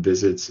kind of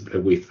visits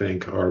that we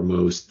think are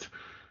most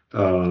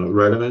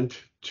relevant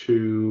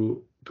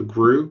to the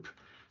group,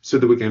 so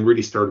that we can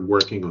really start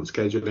working on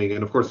scheduling.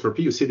 And of course, for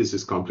PUC, this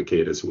is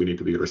complicated, so we need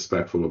to be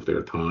respectful of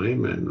their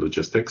time and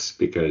logistics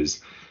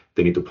because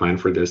they need to plan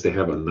for this. They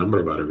have a number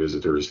of other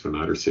visitors from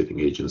other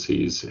sitting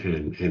agencies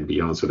and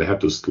beyond, so they have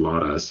to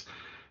slot us.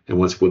 And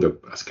once we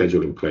put a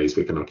schedule in place,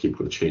 we cannot keep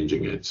on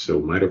changing it. So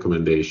my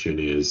recommendation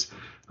is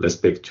let's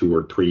pick 2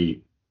 or 3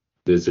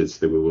 visits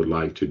that we would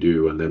like to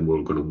do, and then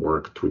we're going to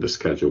work through the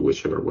schedule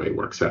whichever way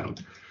works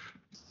out.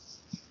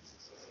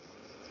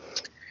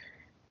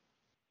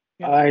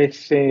 I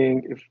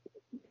think if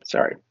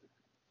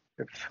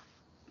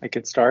I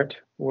could start.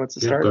 Who wants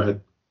to start? Go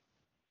ahead.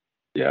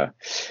 Yeah.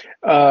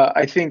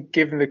 I think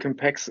given the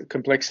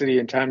complexity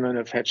and timeline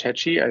of Hetch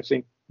Hetchy, I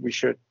think we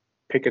should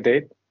pick a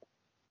date,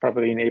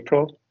 probably in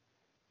April,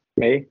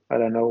 May, I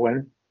don't know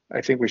when.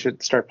 I think we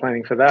should start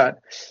planning for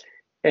that.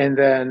 And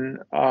then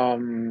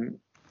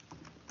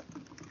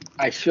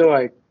I feel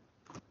like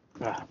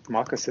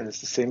Moccasin is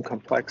the same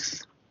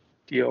complex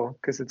deal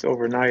because it's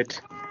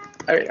overnight.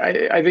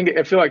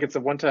 I feel like it's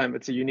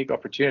a unique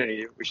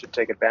opportunity. We should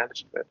take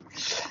advantage of it.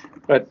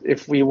 But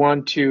if we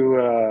want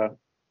to,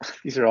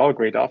 these are all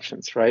great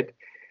options, right?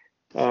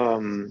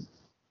 Okay.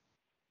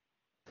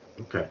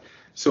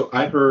 So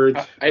I heard.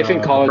 I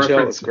think College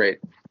Hill is great.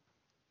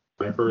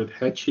 I heard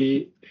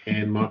Hetchy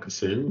and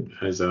Moccasin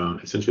as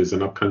essentially as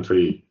an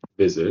upcountry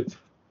visit.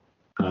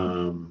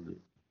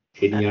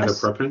 Any other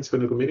preference for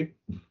the committee?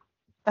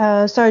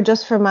 Sorry,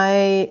 just for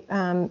my,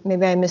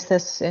 maybe I missed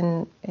this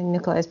in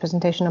Nikolai's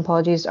presentation,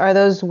 apologies. Are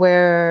those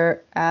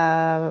where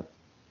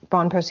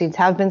bond proceeds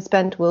have been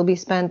spent, will be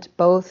spent,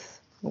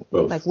 both?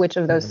 Like which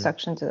of those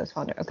sections of this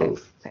fund? Okay.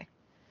 Both. Okay.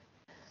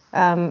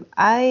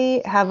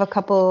 I have a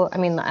couple,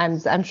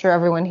 I'm sure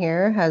everyone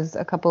here has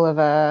a couple of,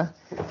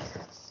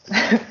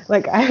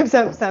 like I have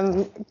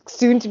some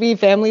soon-to-be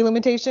family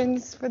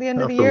limitations for the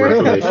end of the year.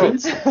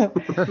 Congratulations.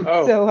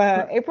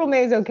 So April,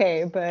 May is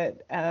okay,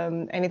 but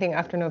anything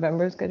after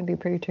November is going to be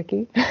pretty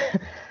tricky.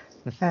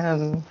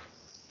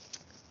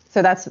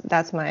 So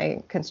that's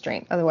my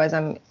constraint. Otherwise,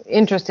 I'm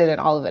interested in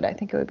all of it. I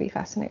think it would be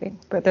fascinating,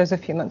 but there's a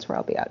few months where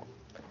I'll be out.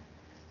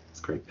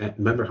 That's great.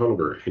 Member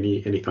Holliver,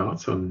 any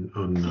thoughts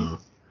on?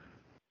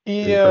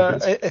 Yeah,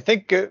 I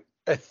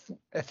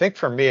think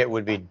for me it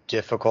would be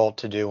difficult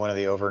to do one of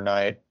the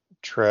overnight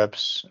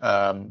trips.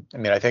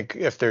 I think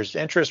if there's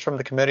interest from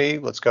the committee,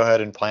 let's go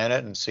ahead and plan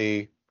it and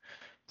see,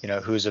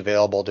 who's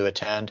available to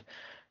attend.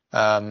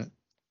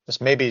 This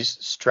may be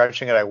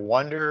stretching it. I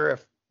wonder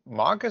if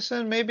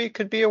Moccasin maybe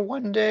could be a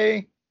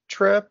 1-day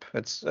trip.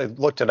 I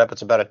looked it up.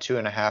 It's about a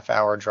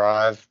 2.5-hour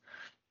drive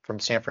from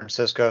San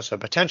Francisco, so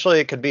potentially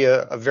it could be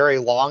a very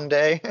long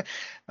day,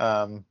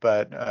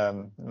 but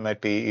it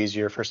might be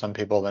easier for some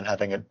people than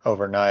having it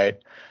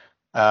overnight.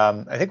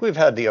 I think we've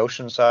had the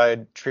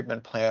Oceanside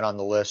treatment plant on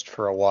the list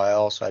for a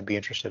while, so I'd be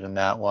interested in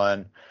that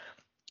one.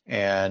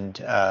 And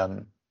I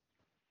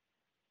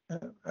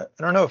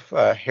don't know if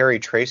Harry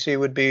Tracy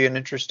would be an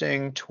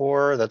interesting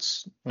tour.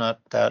 That's not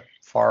that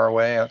far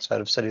away outside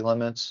of city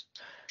limits.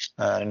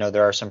 I know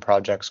there are some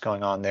projects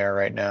going on there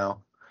right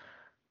now,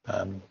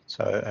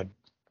 so I'd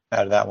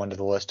add that one to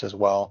the list as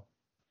well,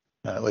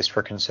 at least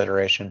for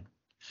consideration.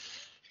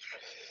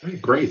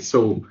 Great.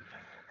 So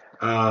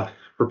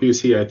for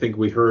PUC, I think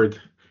we heard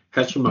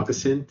Hetchy,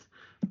 Moccasin,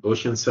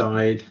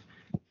 Oceanside,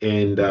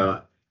 and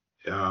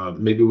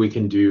maybe we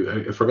can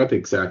do. I forgot the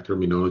exact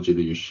terminology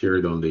that you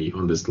shared on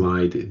the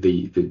slide.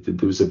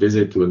 There was a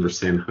visit to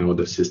understand how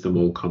the system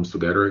all comes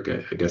together.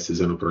 I guess is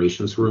an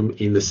operations room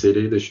in the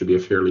city. That should be a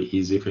fairly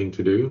easy thing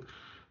to do.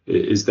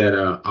 Is that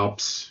a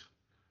ops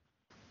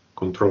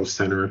control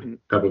center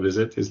type of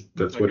visit.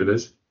 That's what it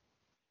is?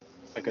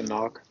 Like a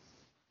knock.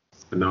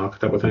 A knock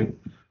type of thing?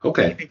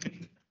 Okay.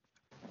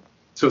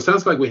 So it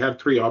sounds like we have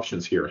three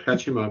options here: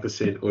 Hetchy,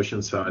 Moccasin,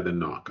 Oceanside, and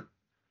knock.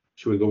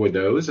 Should we go with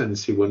those and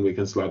see when we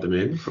can slot them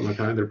in from a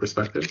calendar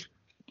perspective?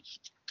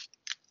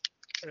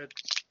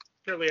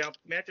 Fairly,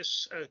 may I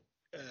just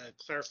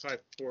clarify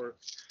for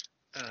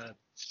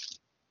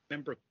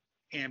member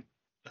Camp,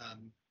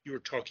 you were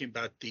talking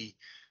about the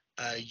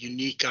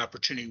unique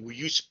opportunity. Were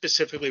you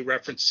specifically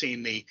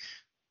referencing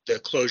the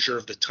closure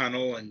of the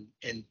tunnel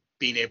and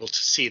being able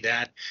to see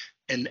that?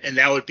 And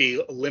that would be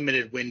a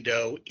limited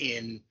window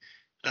in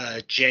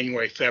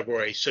January,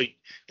 February. So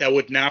that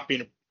would not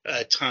be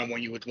a time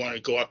when you would want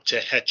to go up to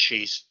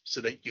Hetchy,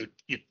 so that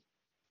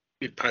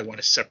you'd probably want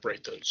to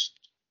separate those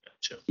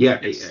two. Yeah,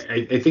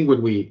 I think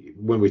when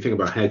we think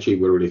about Hetchy,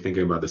 we're really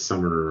thinking about the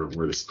summer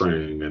or the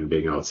spring and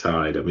being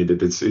outside. I mean,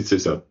 it's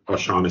just a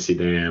O'Shaughnessy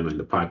Dam and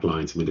the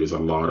pipelines. I mean, there's a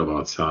lot of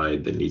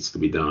outside that needs to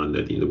be done.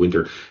 That in the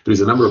winter,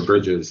 there's a number of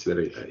bridges that,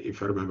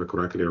 if I remember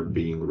correctly, are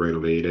being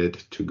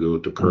renovated to go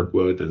to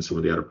Kirkwood and some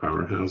of the other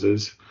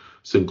powerhouses.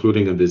 So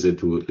including a visit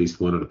to at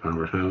least one of the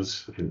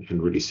powerhouse and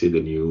really see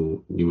the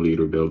newly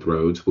rebuilt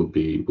roads would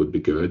be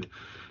good.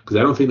 Because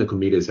I don't think the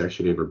committee has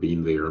actually ever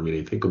been there. I mean,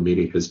 I think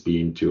committee has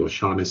been to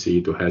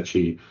O'Shaughnessy, to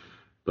Hetchy,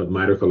 but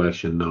my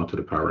recollection, not to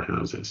the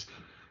powerhouses.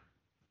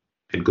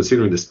 And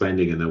considering the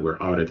spending and that we're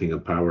auditing a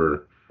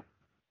power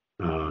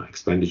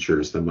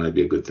expenditures, that might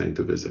be a good thing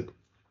to visit.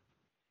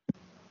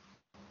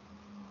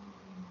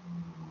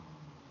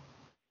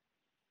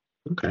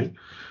 Okay.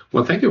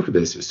 Well, thank you for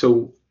this.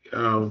 So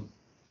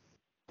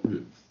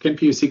can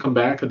PUC come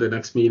back at the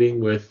next meeting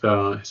with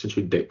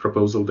essentially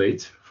proposal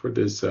dates for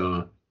this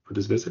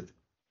visit?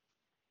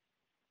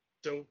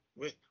 So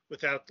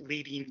without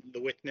leading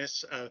the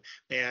witness,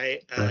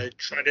 may I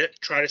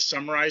try to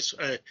summarize?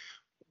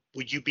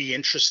 Would you be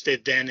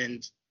interested then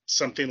in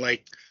something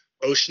like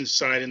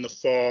Oceanside in the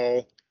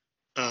fall,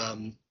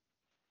 the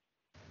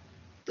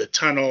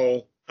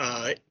tunnel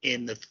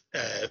in the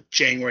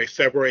January,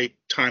 February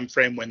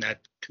timeframe when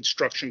that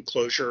construction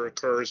closure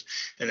occurs,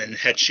 and then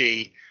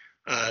Hetchy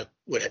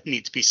would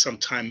need to be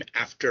sometime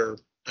after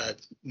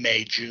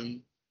May,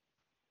 June?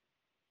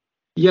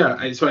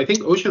 Yeah, so I think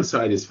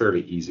Oceanside is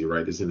fairly easy,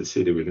 right? It's in the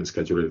city. We can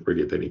schedule it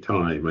really at any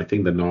time. I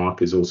think the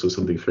knock is also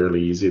something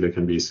fairly easy that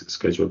can be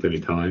scheduled at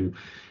any time.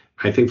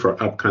 I think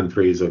for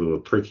upcountry is a little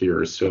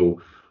trickier. So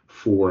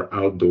for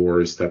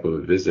outdoors type of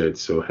a visit,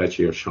 so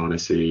Hetchy,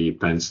 O'Shaughnessy,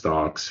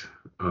 Penstocks,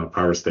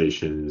 power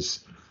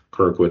stations,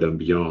 Kirkwood and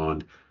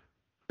beyond,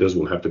 those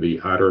will have to be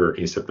either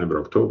in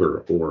September,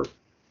 October, or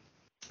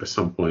at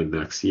some point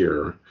next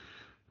year.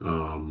 I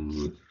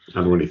don't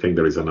really think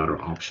there is another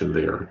option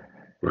there,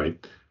 right?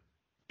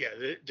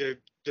 Yeah,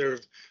 there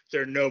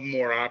are no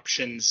more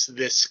options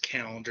this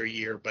calendar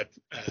year, but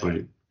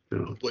right.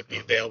 would be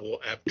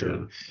available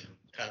after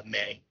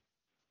May.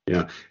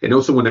 Yeah, and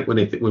also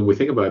when we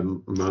think about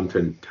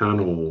Mountain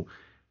Tunnel,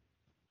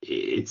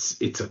 it's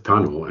a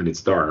tunnel and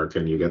it's dark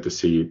and you get to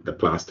see the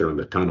plaster on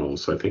the tunnel.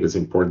 So I think it's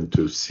important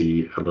to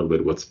see a little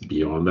bit what's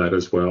beyond that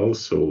as well.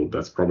 So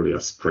that's probably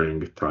a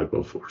spring type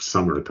of or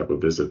summer type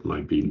of visit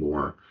might be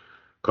more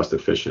cost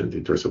efficient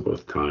in terms of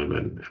both time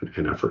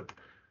and effort.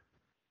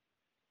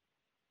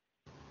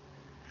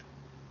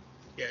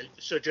 Yeah,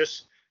 so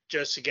just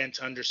again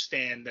to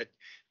understand that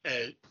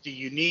the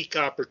unique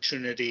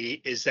opportunity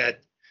is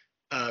that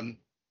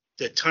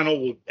the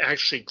tunnel will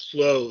actually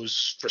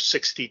close for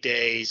 60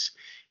 days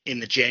in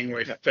the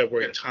January,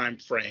 February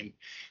timeframe.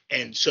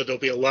 And so there'll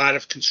be a lot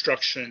of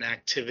construction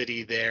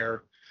activity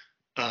there.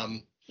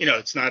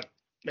 It's not,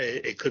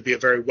 it could be a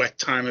very wet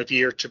time of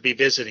year to be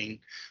visiting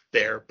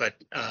there, but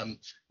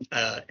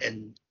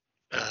the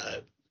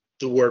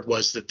word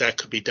was that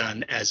could be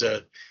done as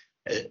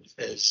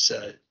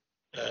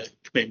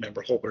committee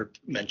member Holbert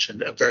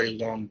mentioned, a very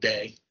long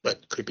day,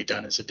 but could be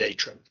done as a day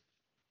trip.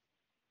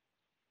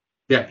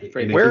 Yeah.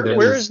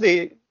 Where's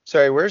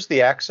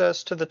the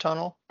access to the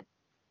tunnel?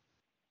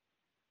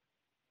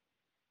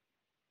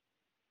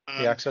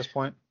 The access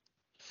point?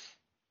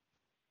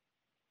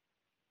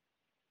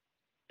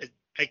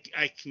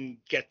 I can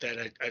get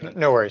that. I don't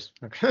No worries.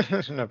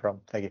 No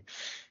problem. Thank you.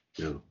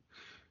 No.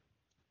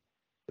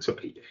 So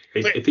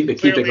I think the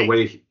key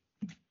takeaway.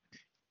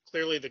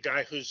 Clearly, the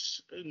guy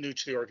who's new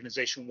to the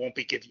organization won't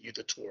be giving you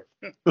the tour.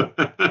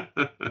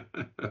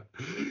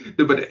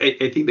 No, but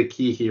I think the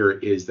key here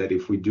is that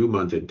if we do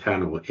Mountain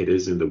Tunnel, it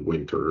is in the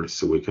winter,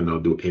 so we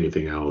cannot do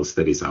anything else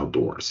that is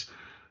outdoors.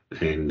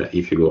 And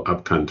if you go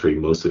upcountry,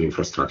 most of the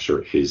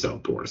infrastructure is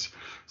outdoors.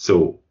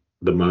 So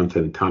the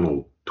Mountain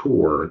Tunnel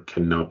tour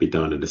cannot be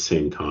done at the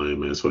same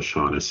time as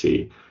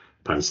O'Shaughnessy,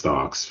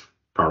 Penstocks,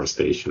 Power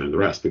Station, and the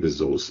rest, because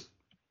those,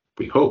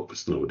 we hope,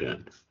 snowed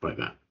in by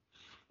then.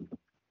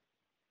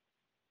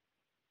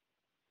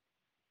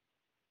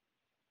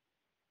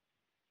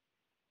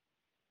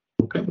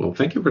 Okay, well,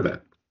 thank you for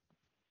that.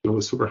 That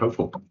was super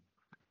helpful.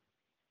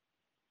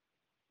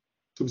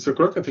 So, Mr.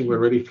 Clerk, I think we're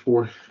ready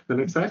for the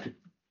next item.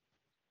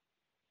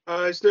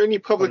 Is there any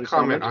public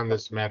comment on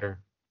this matter?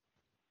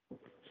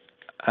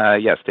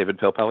 Yes, David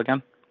Pilpel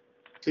again.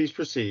 Please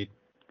proceed.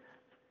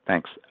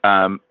 Thanks.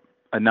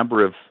 A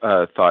number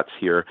of thoughts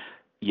here.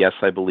 Yes,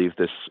 I believe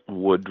this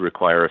would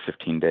require a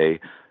 15-day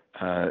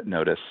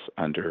notice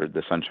under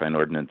the Sunshine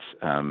Ordinance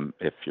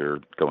if you're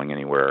going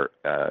anywhere,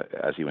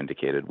 as you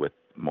indicated, with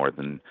more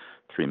than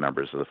 3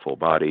 members of the full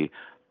body.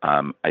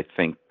 I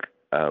think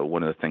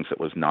one of the things that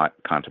was not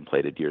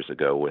contemplated years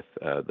ago with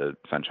the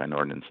Sunshine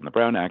Ordinance and the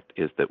Brown Act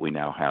is that we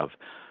now have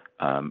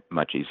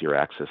much easier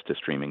access to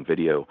streaming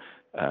video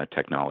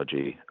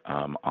technology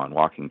on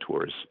walking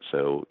tours.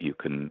 So you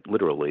can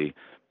literally,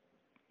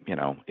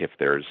 if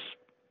there's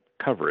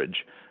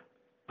coverage,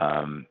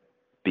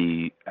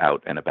 be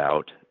out and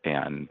about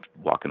and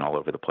walking all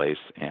over the place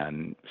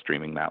and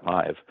streaming that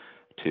live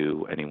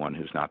to anyone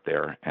who's not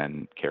there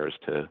and cares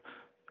to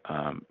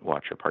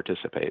watch or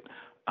participate.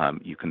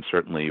 You can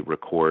certainly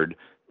record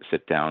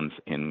sit-downs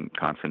in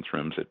conference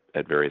rooms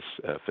at various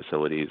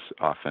facilities.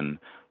 Often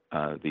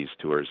these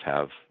tours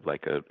have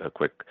like a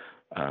quick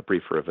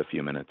briefer of a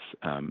few minutes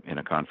in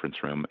a conference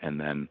room and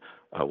then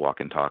a walk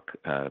and talk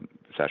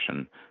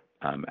session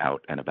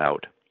out and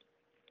about.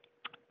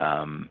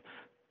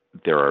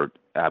 There are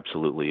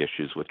absolutely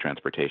issues with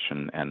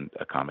transportation and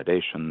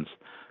accommodations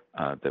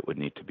that would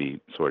need to be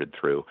sorted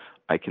through.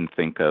 I can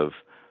think of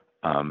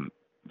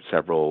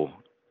several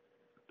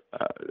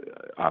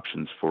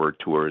options for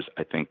tours.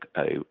 I think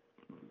a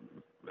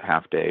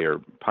half day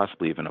or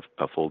possibly even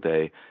a full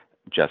day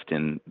just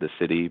in the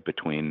city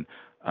between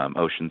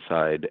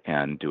Oceanside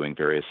and doing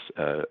various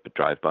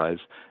drive-bys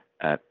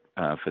at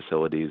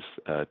facilities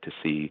to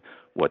see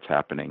what's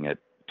happening at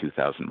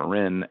 2000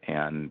 Marin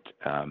and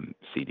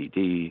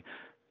CDD,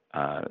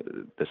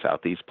 the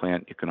Southeast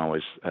plant. You can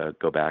always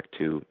go back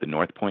to the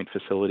North Point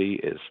facility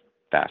is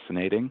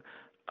fascinating.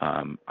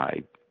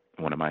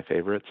 One of my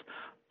favorites.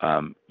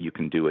 You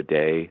can do a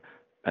day,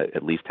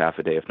 at least half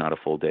a day, if not a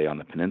full day on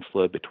the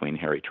peninsula between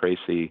Harry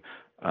Tracy,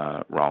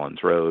 Rollins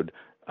Road,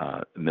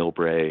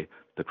 Millbrae,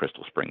 the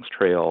Crystal Springs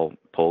Trail,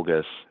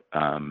 Pulgus.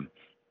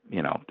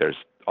 There's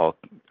all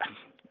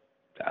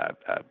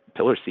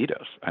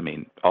Pillarcitos. I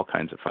mean, all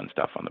kinds of fun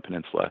stuff on the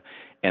peninsula.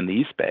 And the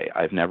East Bay.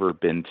 I've never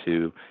been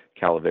to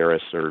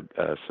Calaveras or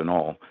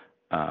Sunol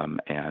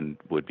and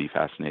would be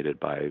fascinated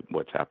by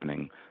what's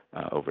happening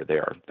over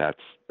there.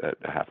 That's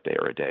a half day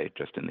or a day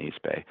just in the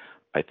East Bay.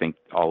 I think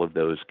all of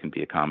those can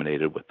be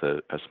accommodated with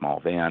a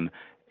small van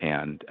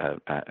and,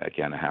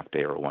 again, a half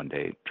day or a 1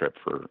 day trip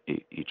for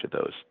each of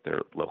those.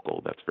 They're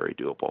local. That's very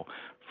doable.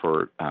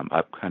 For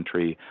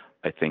upcountry,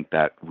 I think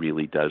that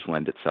really does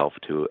lend itself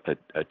to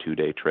a 2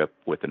 day trip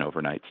with an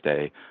overnight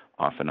stay,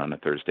 often on a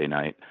Thursday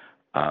night.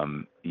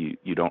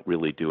 You don't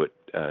really do it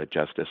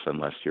justice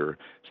unless you're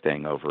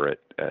staying over at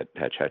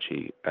Hetch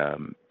Hetchy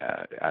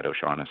at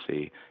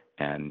O'Shaughnessy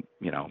and,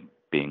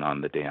 being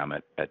on the dam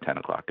at 10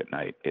 o'clock at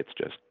night. It's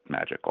just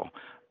magical.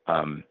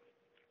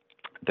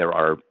 There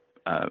are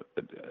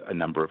a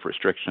number of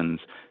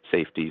restrictions,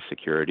 safety,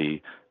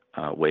 security,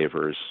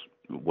 waivers,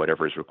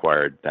 whatever is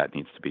required, that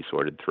needs to be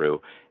sorted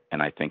through.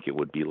 And I think it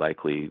would be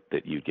likely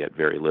that you get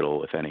very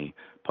little, if any,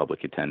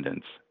 public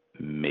attendance.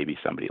 Maybe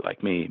somebody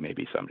like me,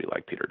 maybe somebody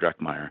like Peter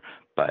Druckmeyer,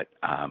 but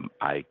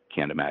I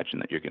can't imagine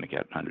that you're going to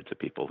get hundreds of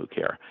people who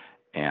care.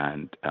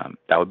 And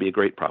that would be a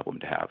great problem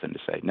to have, and to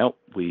say, nope,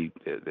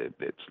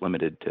 it's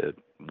limited to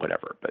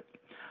whatever. But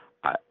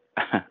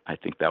I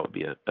think that would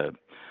be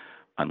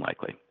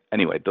unlikely.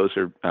 Anyway, those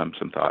are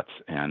some thoughts,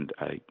 and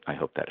I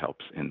hope that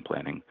helps in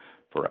planning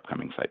for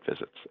upcoming site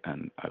visits.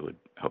 And I would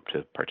hope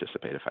to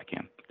participate if I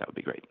can. That would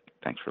be great.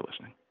 Thanks for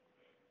listening.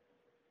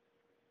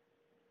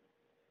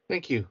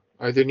 Thank you.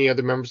 Are there any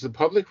other members of the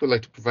public who would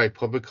like to provide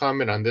public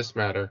comment on this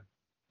matter?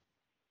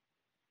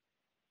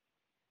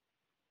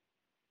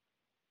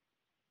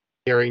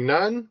 Hearing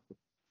none,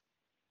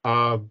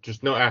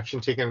 just no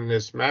action taken on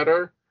this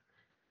matter.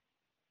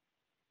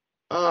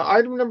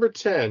 Item number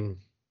 10,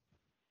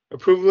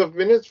 approval of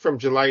minutes from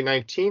July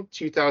 19th,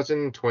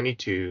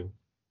 2022.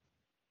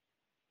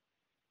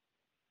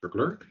 Mr.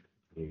 Clerk,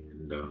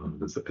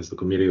 and is the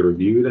committee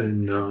reviewed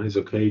and is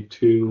okay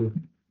to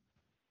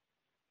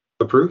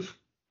approve?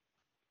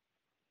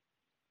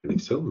 And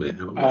if so, may I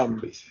have a motion,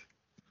 please?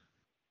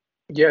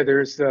 Yeah,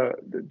 there's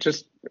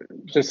just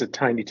a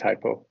tiny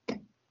typo.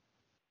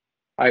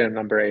 Item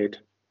number 8.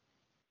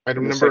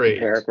 Item number 8.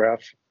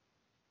 Paragraph.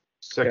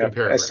 Second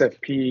paragraph.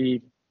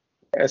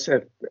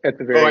 SF at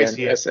the very end. I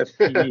see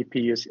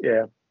SFPP is,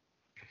 yeah.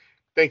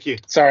 Thank you.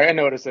 Sorry, I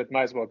noticed it.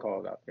 Might as well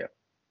call it out. Yeah.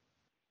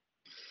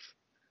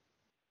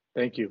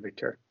 Thank you,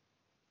 Victor.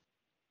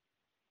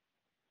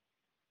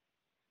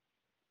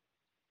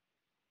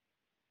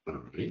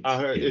 All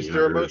right. Is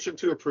there a motion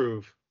to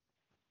approve?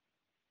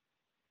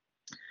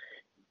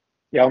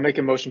 Yeah, I'll make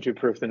a motion to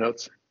approve the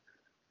notes.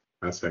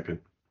 A second.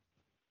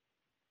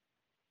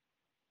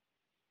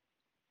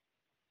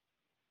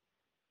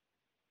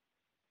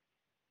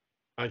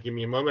 Give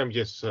me a moment. I'm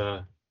just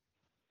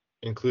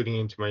including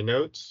into my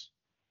notes.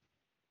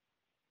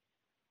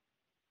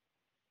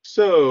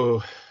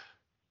 So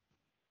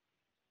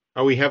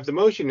we have the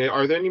motion.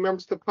 Are there any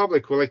members of the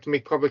public who would like to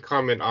make public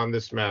comment on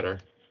this matter?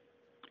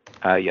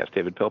 Yes,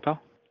 David Pilpel.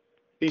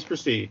 Please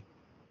proceed.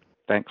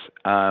 Thanks.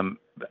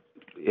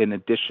 In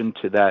addition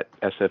to that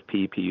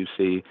SFP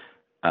PUC,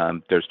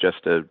 there's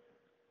just a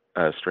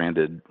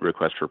stranded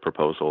request for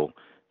proposal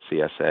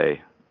CSA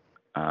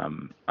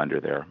under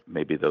there.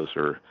 Maybe those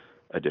are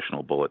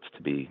additional bullets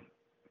to be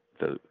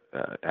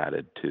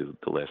added to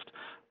the list.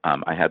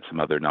 I had some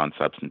other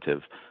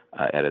non-substantive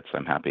edits.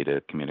 I'm happy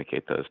to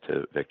communicate those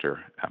to Victor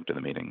after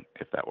the meeting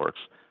if that works.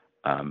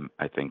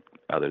 I think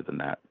other than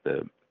that,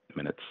 the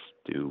minutes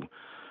do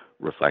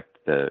reflect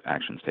the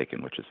actions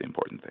taken, which is the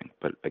important thing.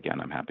 But again,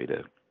 I'm happy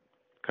to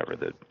cover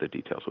the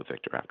details with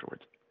Victor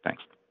afterwards.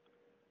 Thanks.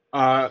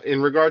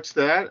 In regards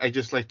to that, I'd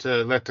just like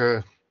to let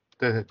the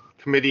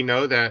committee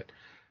know that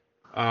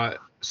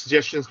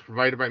suggestions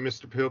provided by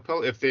Mr.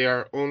 Pilpel, if they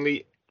are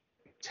only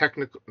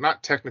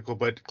not technical,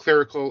 but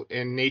clerical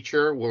in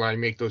nature, will I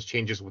make those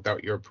changes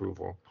without your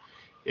approval?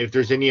 If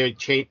there's any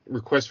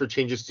request for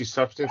changes to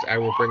substance, I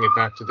will bring it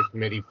back to the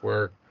committee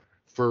for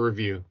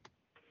review.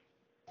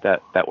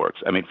 That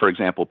works. I mean, for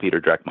example, Peter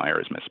Dreckmeyer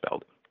is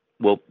misspelled.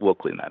 We'll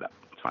clean that up.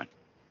 It's fine.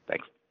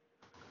 Thanks.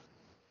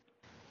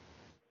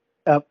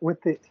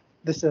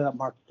 This is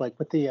Mark Blake.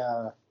 With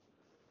the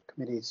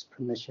committee's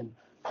permission,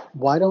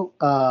 why don't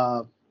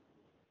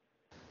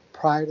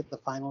prior to the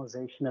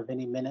finalization of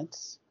any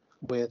minutes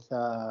with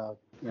kind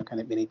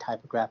of any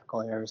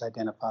typographical errors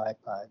identified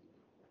by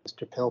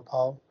Mr.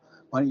 Pilpel,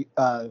 why don't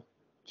you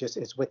just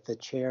it's with the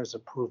chair's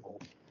approval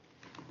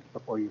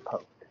before you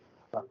post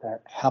about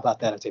that? How about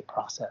that as a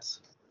process?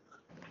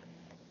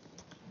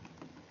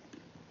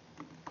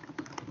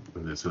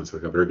 That sounds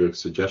like a very good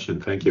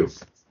suggestion. Thank you.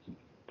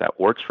 That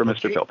works for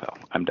Mr. Pilpel.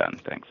 I'm done.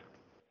 Thanks.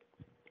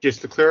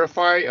 Just to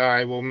clarify,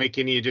 I will make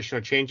any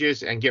additional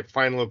changes and get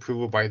final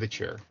approval by the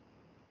chair.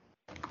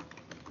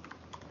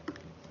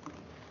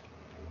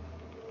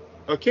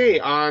 Okay,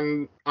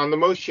 on the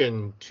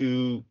motion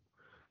to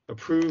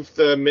approve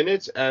the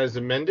minutes as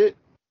amended,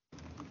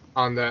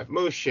 on that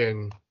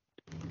motion,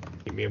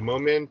 give me a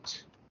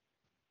moment.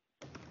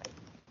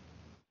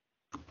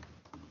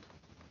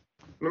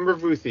 Member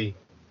Vuthi.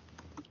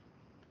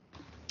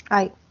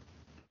 Aye.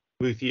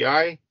 Vuthi,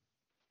 aye.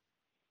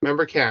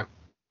 Member Camp.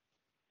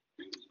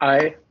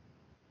 Aye.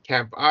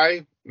 Camp,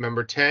 aye.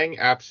 Member Tang,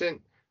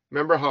 absent.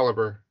 Member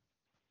Holliver.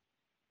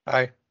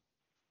 Aye.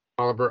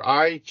 Holliver,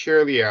 aye.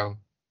 Chair Liao.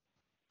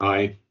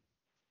 Aye.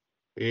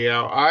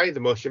 Liao, aye. The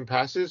motion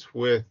passes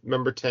with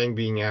Member Tang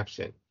being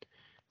absent.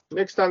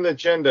 Next on the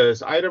agenda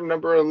is item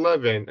number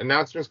 11,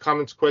 announcements,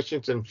 comments,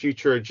 questions, and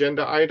future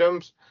agenda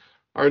items.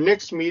 Our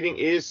next meeting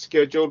is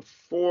scheduled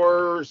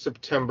for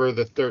September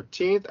the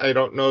 13th. I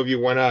don't know if you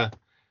want to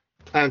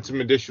plan some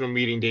additional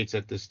meeting dates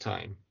at this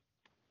time.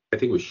 I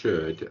think we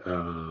should,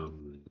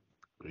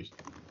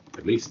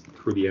 at least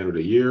through the end of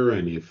the year,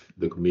 and if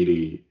the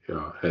committee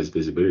has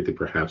visibility,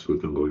 perhaps we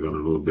can go on a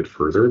little bit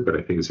further, but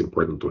I think it's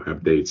important to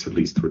have dates at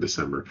least through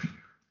December.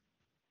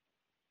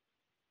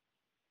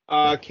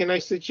 Can I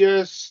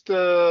suggest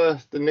the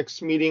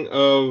next meeting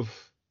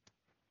of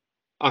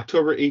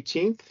October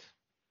 18th?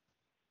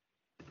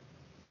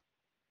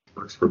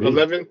 Works for me.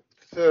 11th,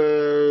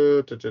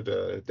 the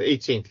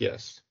 18th,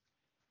 yes.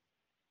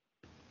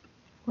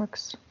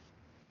 Works.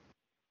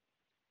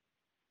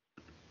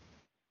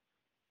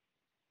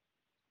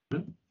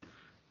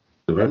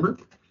 November?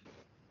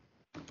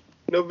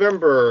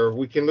 November,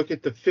 we can look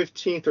at the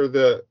 15th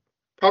or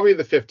probably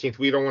the 15th.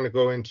 We don't want to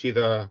go into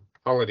the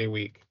holiday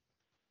week.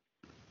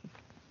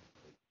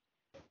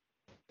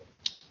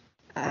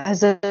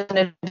 As an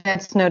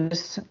advance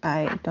notice,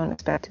 I don't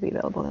expect to be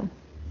available then.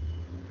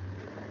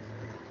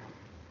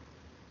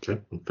 Okay,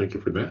 well, thank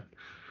you for that.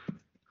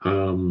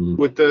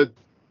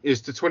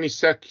 Is the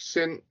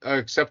 22nd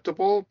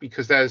acceptable?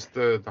 Because that is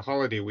the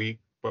holiday week,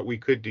 but we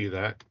could do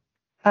that.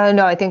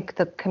 No, I think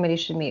the committee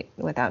should meet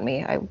without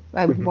me. I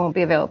won't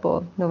be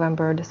available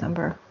November or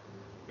December.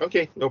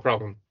 Okay, no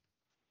problem.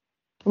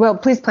 Well,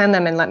 please plan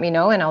them and let me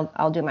know, and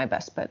I'll do my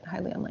best, but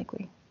highly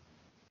unlikely.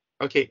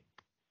 Okay.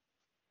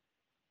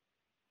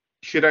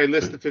 Should I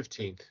list the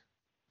 15th?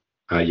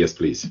 Yes,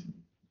 please.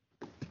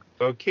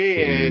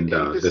 Okay, and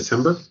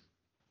December?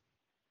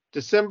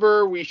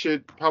 December, we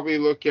should probably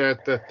look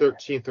at the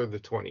 13th or the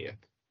 20th. Does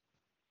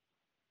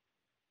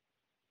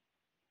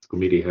the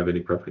committee have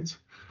any preference?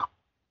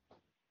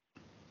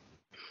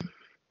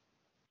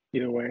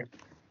 Either way,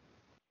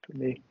 for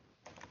me.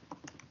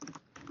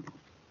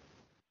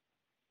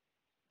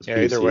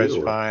 Yeah, either way is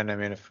fine. I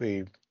mean, if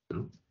we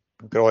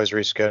could always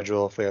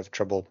reschedule if we have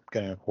trouble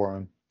getting a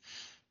quorum.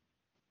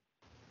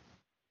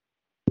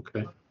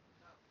 Okay.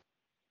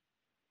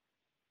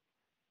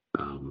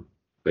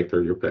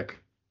 Victor, your pick.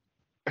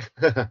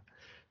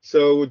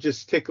 So we'll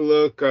just take a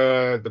look.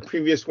 The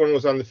previous one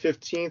was on the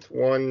 15th.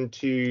 1,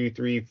 2,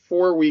 3,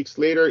 4 weeks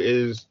later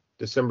is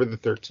December the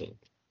 13th.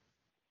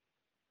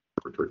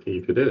 December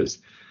 13th it is.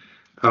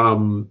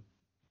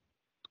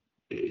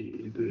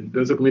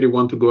 Does the committee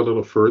want to go a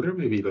little further?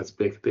 Maybe let's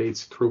pick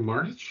dates through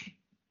March.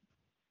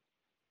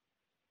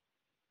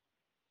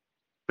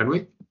 Can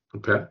we?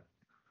 Okay.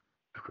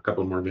 Have a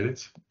couple more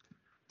minutes.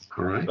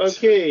 All right.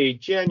 Okay,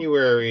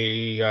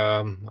 January.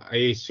 I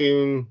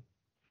assume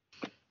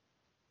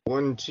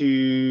 1,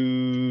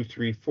 2,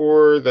 3,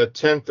 4, the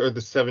 10th or the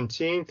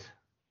 17th.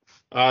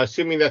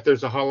 Assuming that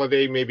there's a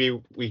holiday,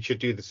 maybe we should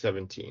do the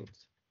 17th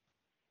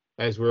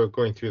as we're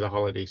going through the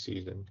holiday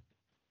season.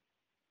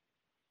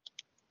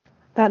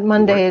 That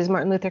Monday is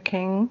Martin Luther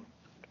King.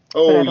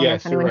 Oh, but I don't know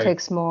yes, if anyone right.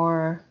 takes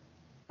more.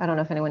 I don't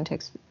know if anyone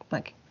takes,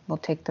 like, will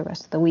take the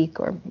rest of the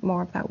week or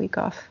more of that week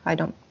off. I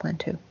don't plan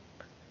to.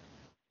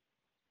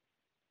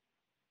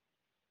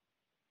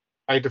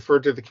 I defer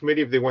to the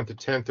committee if they want the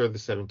 10th or the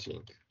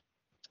 17th.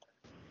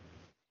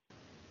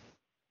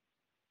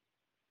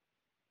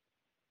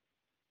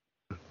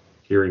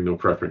 Hearing no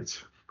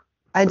preference.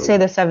 I'd say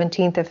the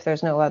 17th if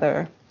there's no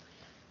other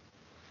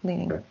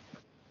leaning. Okay.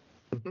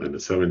 And the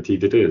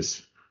 17th it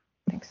is.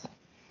 Thanks.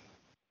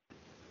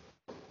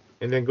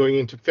 And then going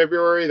into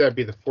February, that'd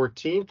be the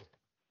 14th.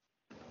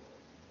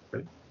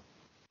 Okay.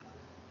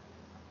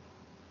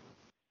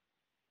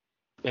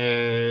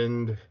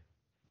 And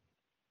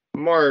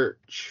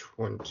March,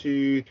 1,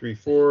 2, 3,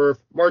 4,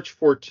 March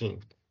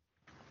 14th.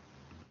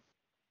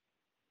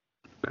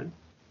 Okay.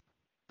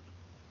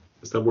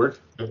 Does that work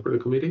for the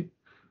committee?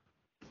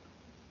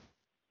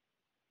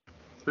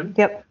 Okay.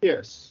 Yep.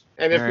 Yes.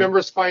 And if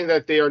members find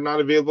that they are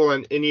not available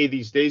on any of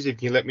these days,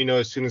 if you can let me know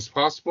as soon as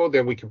possible,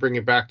 then we can bring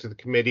it back to the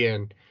committee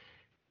and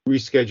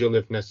reschedule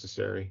if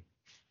necessary.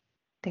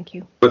 Thank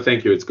you. But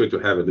thank you. It's good to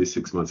have at least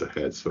 6 months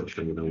ahead, so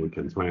we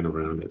can plan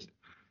around it.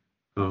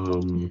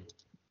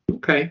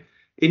 Okay.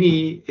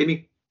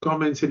 Any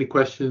comments? Any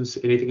questions?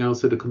 Anything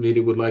else that the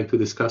committee would like to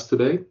discuss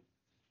today?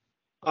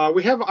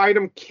 We have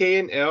item K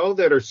and L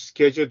that are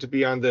scheduled to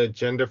be on the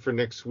agenda for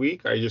next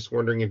week. I'm just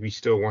wondering if you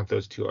still want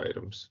those two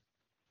items.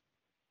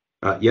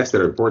 Yes,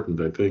 they're important.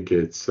 I think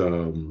it's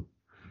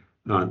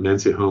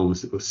Nancy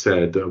Holmes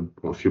said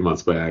a few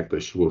months back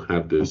that she will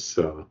have this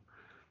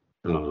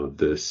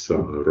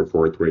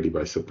report ready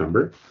by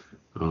September.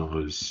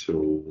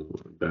 So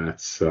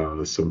that's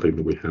something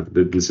that we have.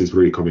 This is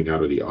really coming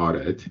out of the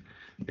audit.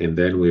 And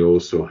then we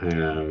also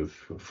have,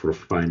 for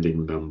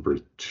finding number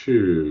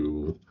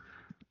 2,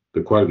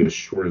 the quality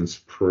assurance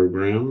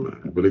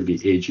program. I believe the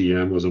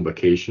AGM was on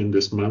vacation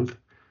this month.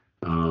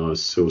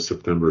 So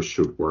September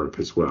should work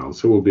as well.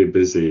 So we'll be a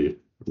busy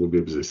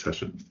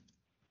session.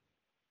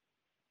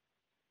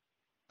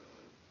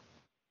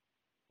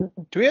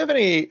 Do we have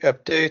any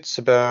updates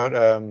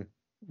about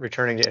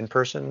returning to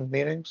in-person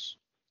meetings?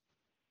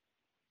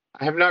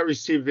 I have not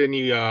received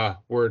any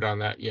word on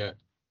that yet.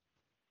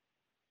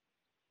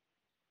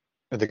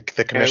 The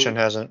commission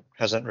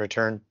hasn't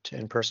returned to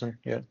in-person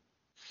yet?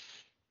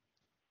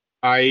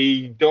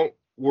 I don't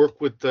work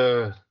with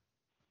the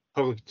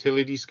Public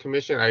Utilities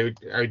Commission.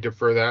 I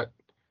defer that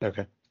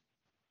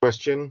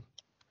question,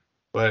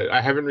 but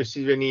I haven't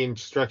received any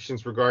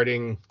instructions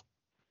regarding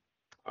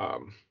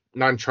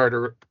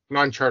non-charter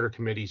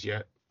committees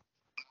yet.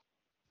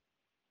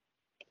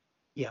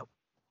 Yeah,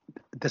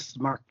 this is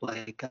Mark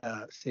Blake,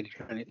 City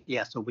Attorney.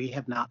 Yeah, so we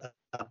have not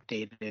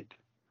updated.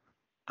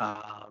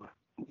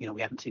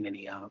 We haven't seen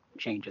any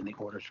change in the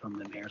orders from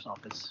the mayor's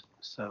office.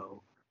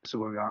 So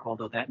where we are,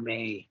 although that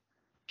may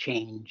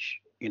change,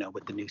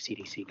 with the new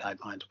CDC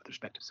guidelines with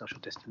respect to social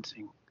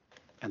distancing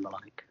and the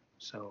like.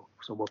 So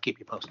we'll keep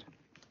you posted.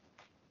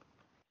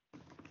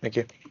 Thank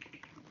you.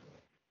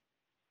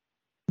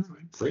 All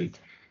right, great.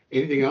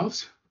 Anything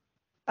else?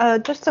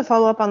 Just to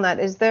follow up on that,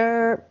 is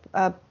there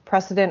a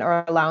precedent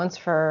or allowance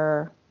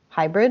for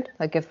hybrid?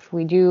 Like if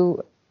we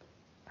do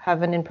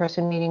have an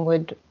in-person meeting,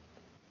 would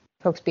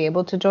folks be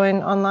able to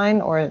join online,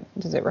 or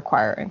does it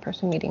require an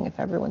in-person meeting if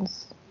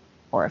everyone's,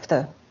 or if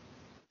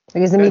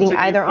is the meeting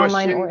either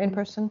online or in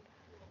person?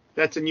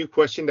 That's a new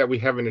question that we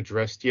haven't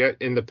addressed yet.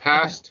 In the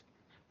past,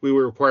 we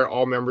would require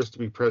all members to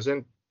be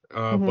present,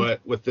 but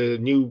with the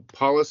new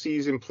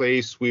policies in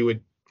place, we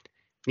would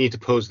need to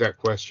pose that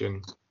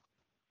question.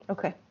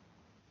 Okay.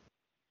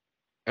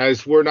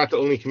 As we're not the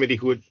only committee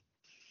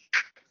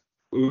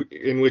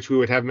in which we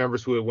would have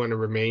members who would want to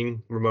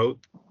remain remote.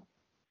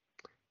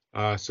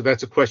 So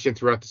that's a question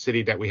throughout the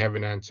city that we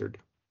haven't answered.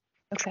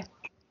 Okay.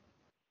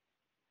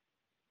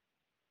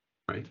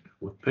 Right.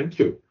 Well, thank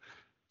you.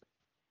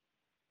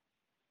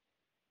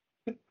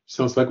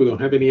 Sounds like we don't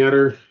have any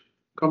other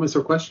comments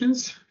or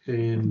questions.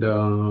 And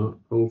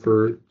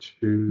over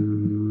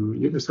to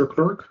you, Mr.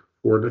 Clerk,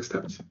 for next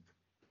steps.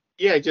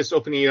 Yeah, just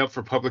opening it up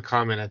for public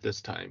comment at this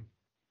time.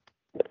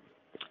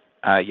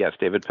 Yes,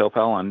 David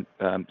Pilpel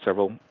on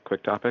several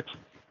quick topics.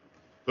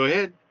 Go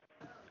ahead.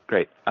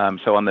 Great.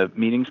 So on the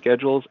meeting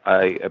schedules,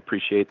 I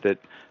appreciate that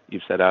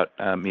you've set out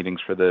meetings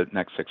for the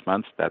next 6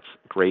 months. That's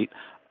great.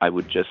 I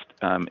would just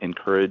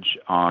encourage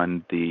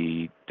on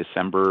the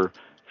December,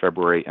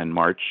 February, and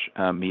March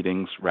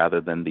meetings,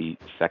 rather than the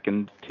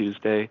second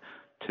Tuesday,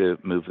 to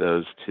move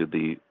those to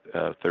the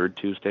third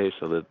Tuesday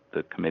so that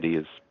the committee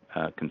is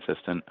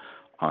consistent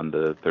on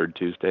the third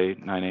Tuesday,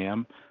 9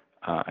 a.m.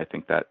 I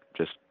think that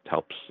just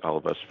helps all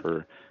of us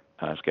for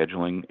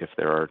scheduling if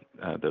there are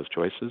those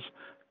choices.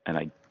 And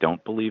I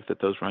don't believe that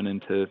those run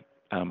into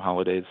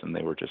holidays, and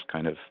they were just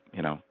kind of,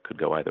 could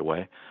go either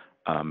way.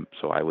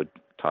 So I would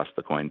toss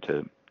the coin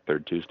to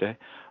third Tuesday.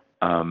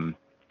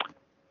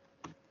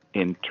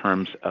 In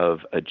terms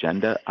of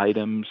agenda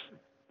items,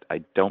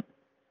 I don't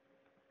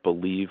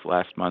believe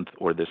last month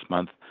or this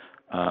month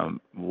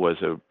was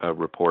a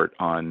report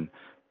on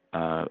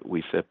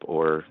WESIP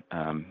or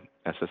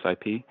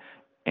SSIP,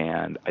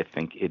 and I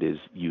think it is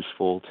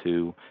useful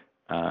to,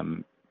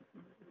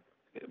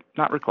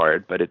 not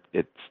required, but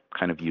it's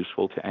kind of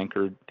useful to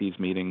anchor these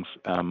meetings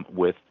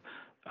with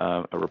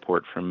a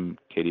report from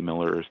Katie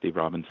Miller or Steve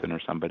Robinson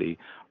or somebody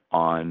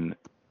on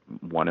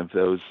one of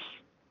those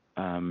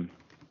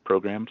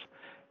programs,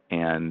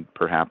 and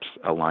perhaps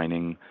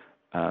aligning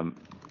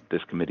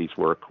this committee's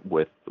work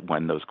with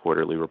when those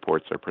quarterly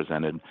reports are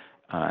presented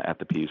at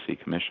the PUC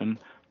Commission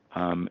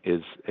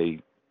is a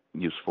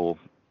useful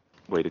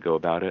way to go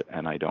about it.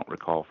 And I don't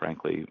recall,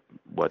 frankly,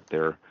 what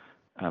their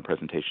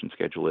presentation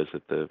schedule is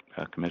at the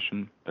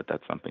Commission, but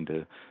that's something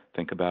to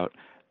think about.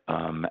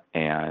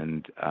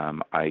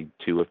 I,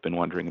 too, have been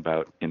wondering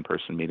about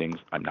in-person meetings.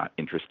 I'm not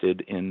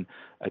interested in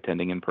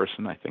attending in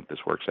person. I think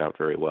this works out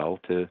very well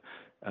to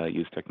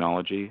use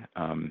technology.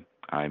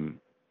 I'm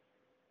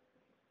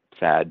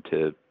sad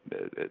to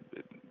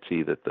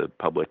see that the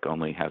public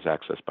only has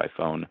access by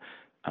phone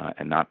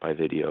and not by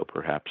video.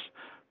 Perhaps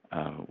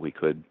we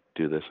could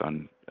do this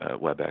on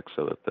WebEx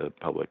so that the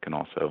public can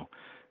also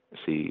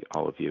see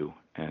all of you,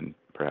 and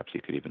perhaps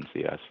you could even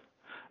see us.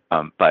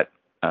 But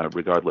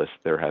regardless,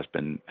 there has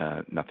been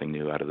nothing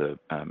new out of the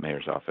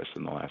mayor's office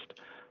in the last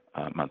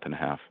month and a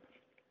half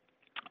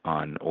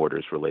on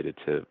orders related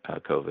to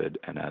COVID.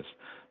 And as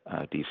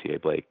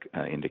DCA Blake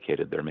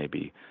indicated, there may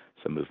be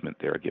some movement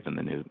there given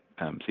the new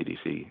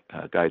CDC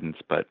guidance,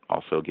 but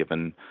also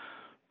given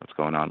what's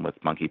going on with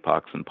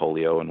monkeypox and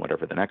polio and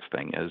whatever the next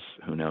thing is,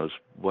 who knows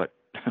what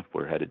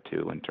we're headed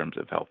to in terms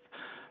of health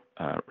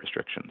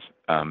restrictions.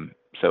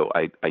 So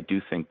I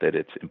do think that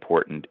it's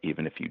important,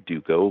 even if you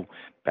do go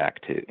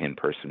back to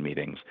in-person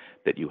meetings,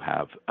 that you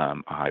have a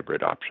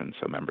hybrid option,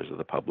 so members of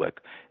the public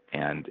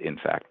and, in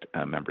fact,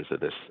 members of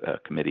this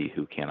committee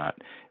who cannot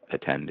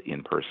attend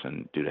in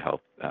person due to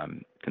health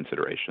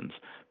considerations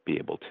be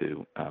able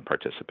to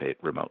participate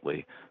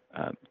remotely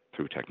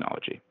through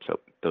technology. So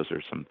those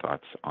are some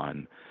thoughts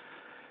on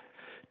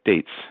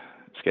dates,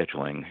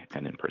 scheduling,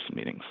 and in-person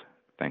meetings.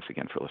 Thanks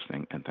again for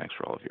listening, and thanks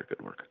for all of your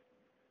good work.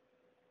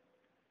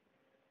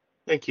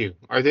 Thank you.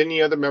 Are there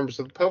any other members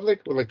of the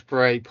public who would like to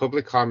provide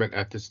public comment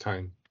at this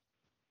time?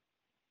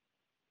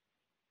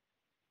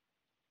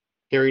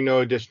 Hearing no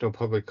additional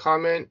public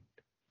comment,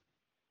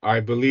 I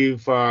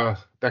believe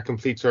that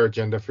completes our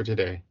agenda for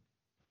today.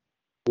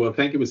 Well,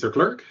 thank you, Mr.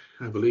 Clerk.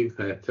 I believe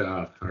that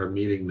our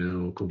meeting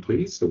now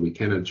completes, so we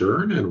can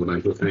adjourn, and would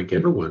like to thank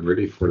everyone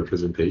really for the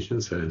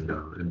presentations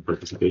and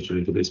participation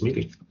in today's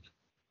meeting.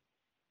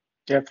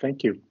 Yeah,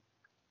 thank you.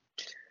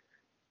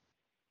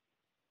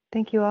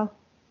 Thank you all.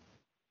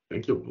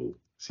 Thank you. We'll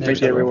see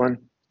Thank you, everyone.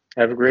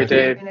 Have a great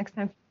day. See you next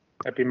time.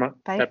 Happy month.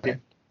 Bye. Happy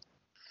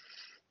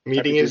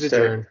Meeting is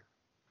Tuesday.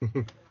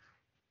 adjourned.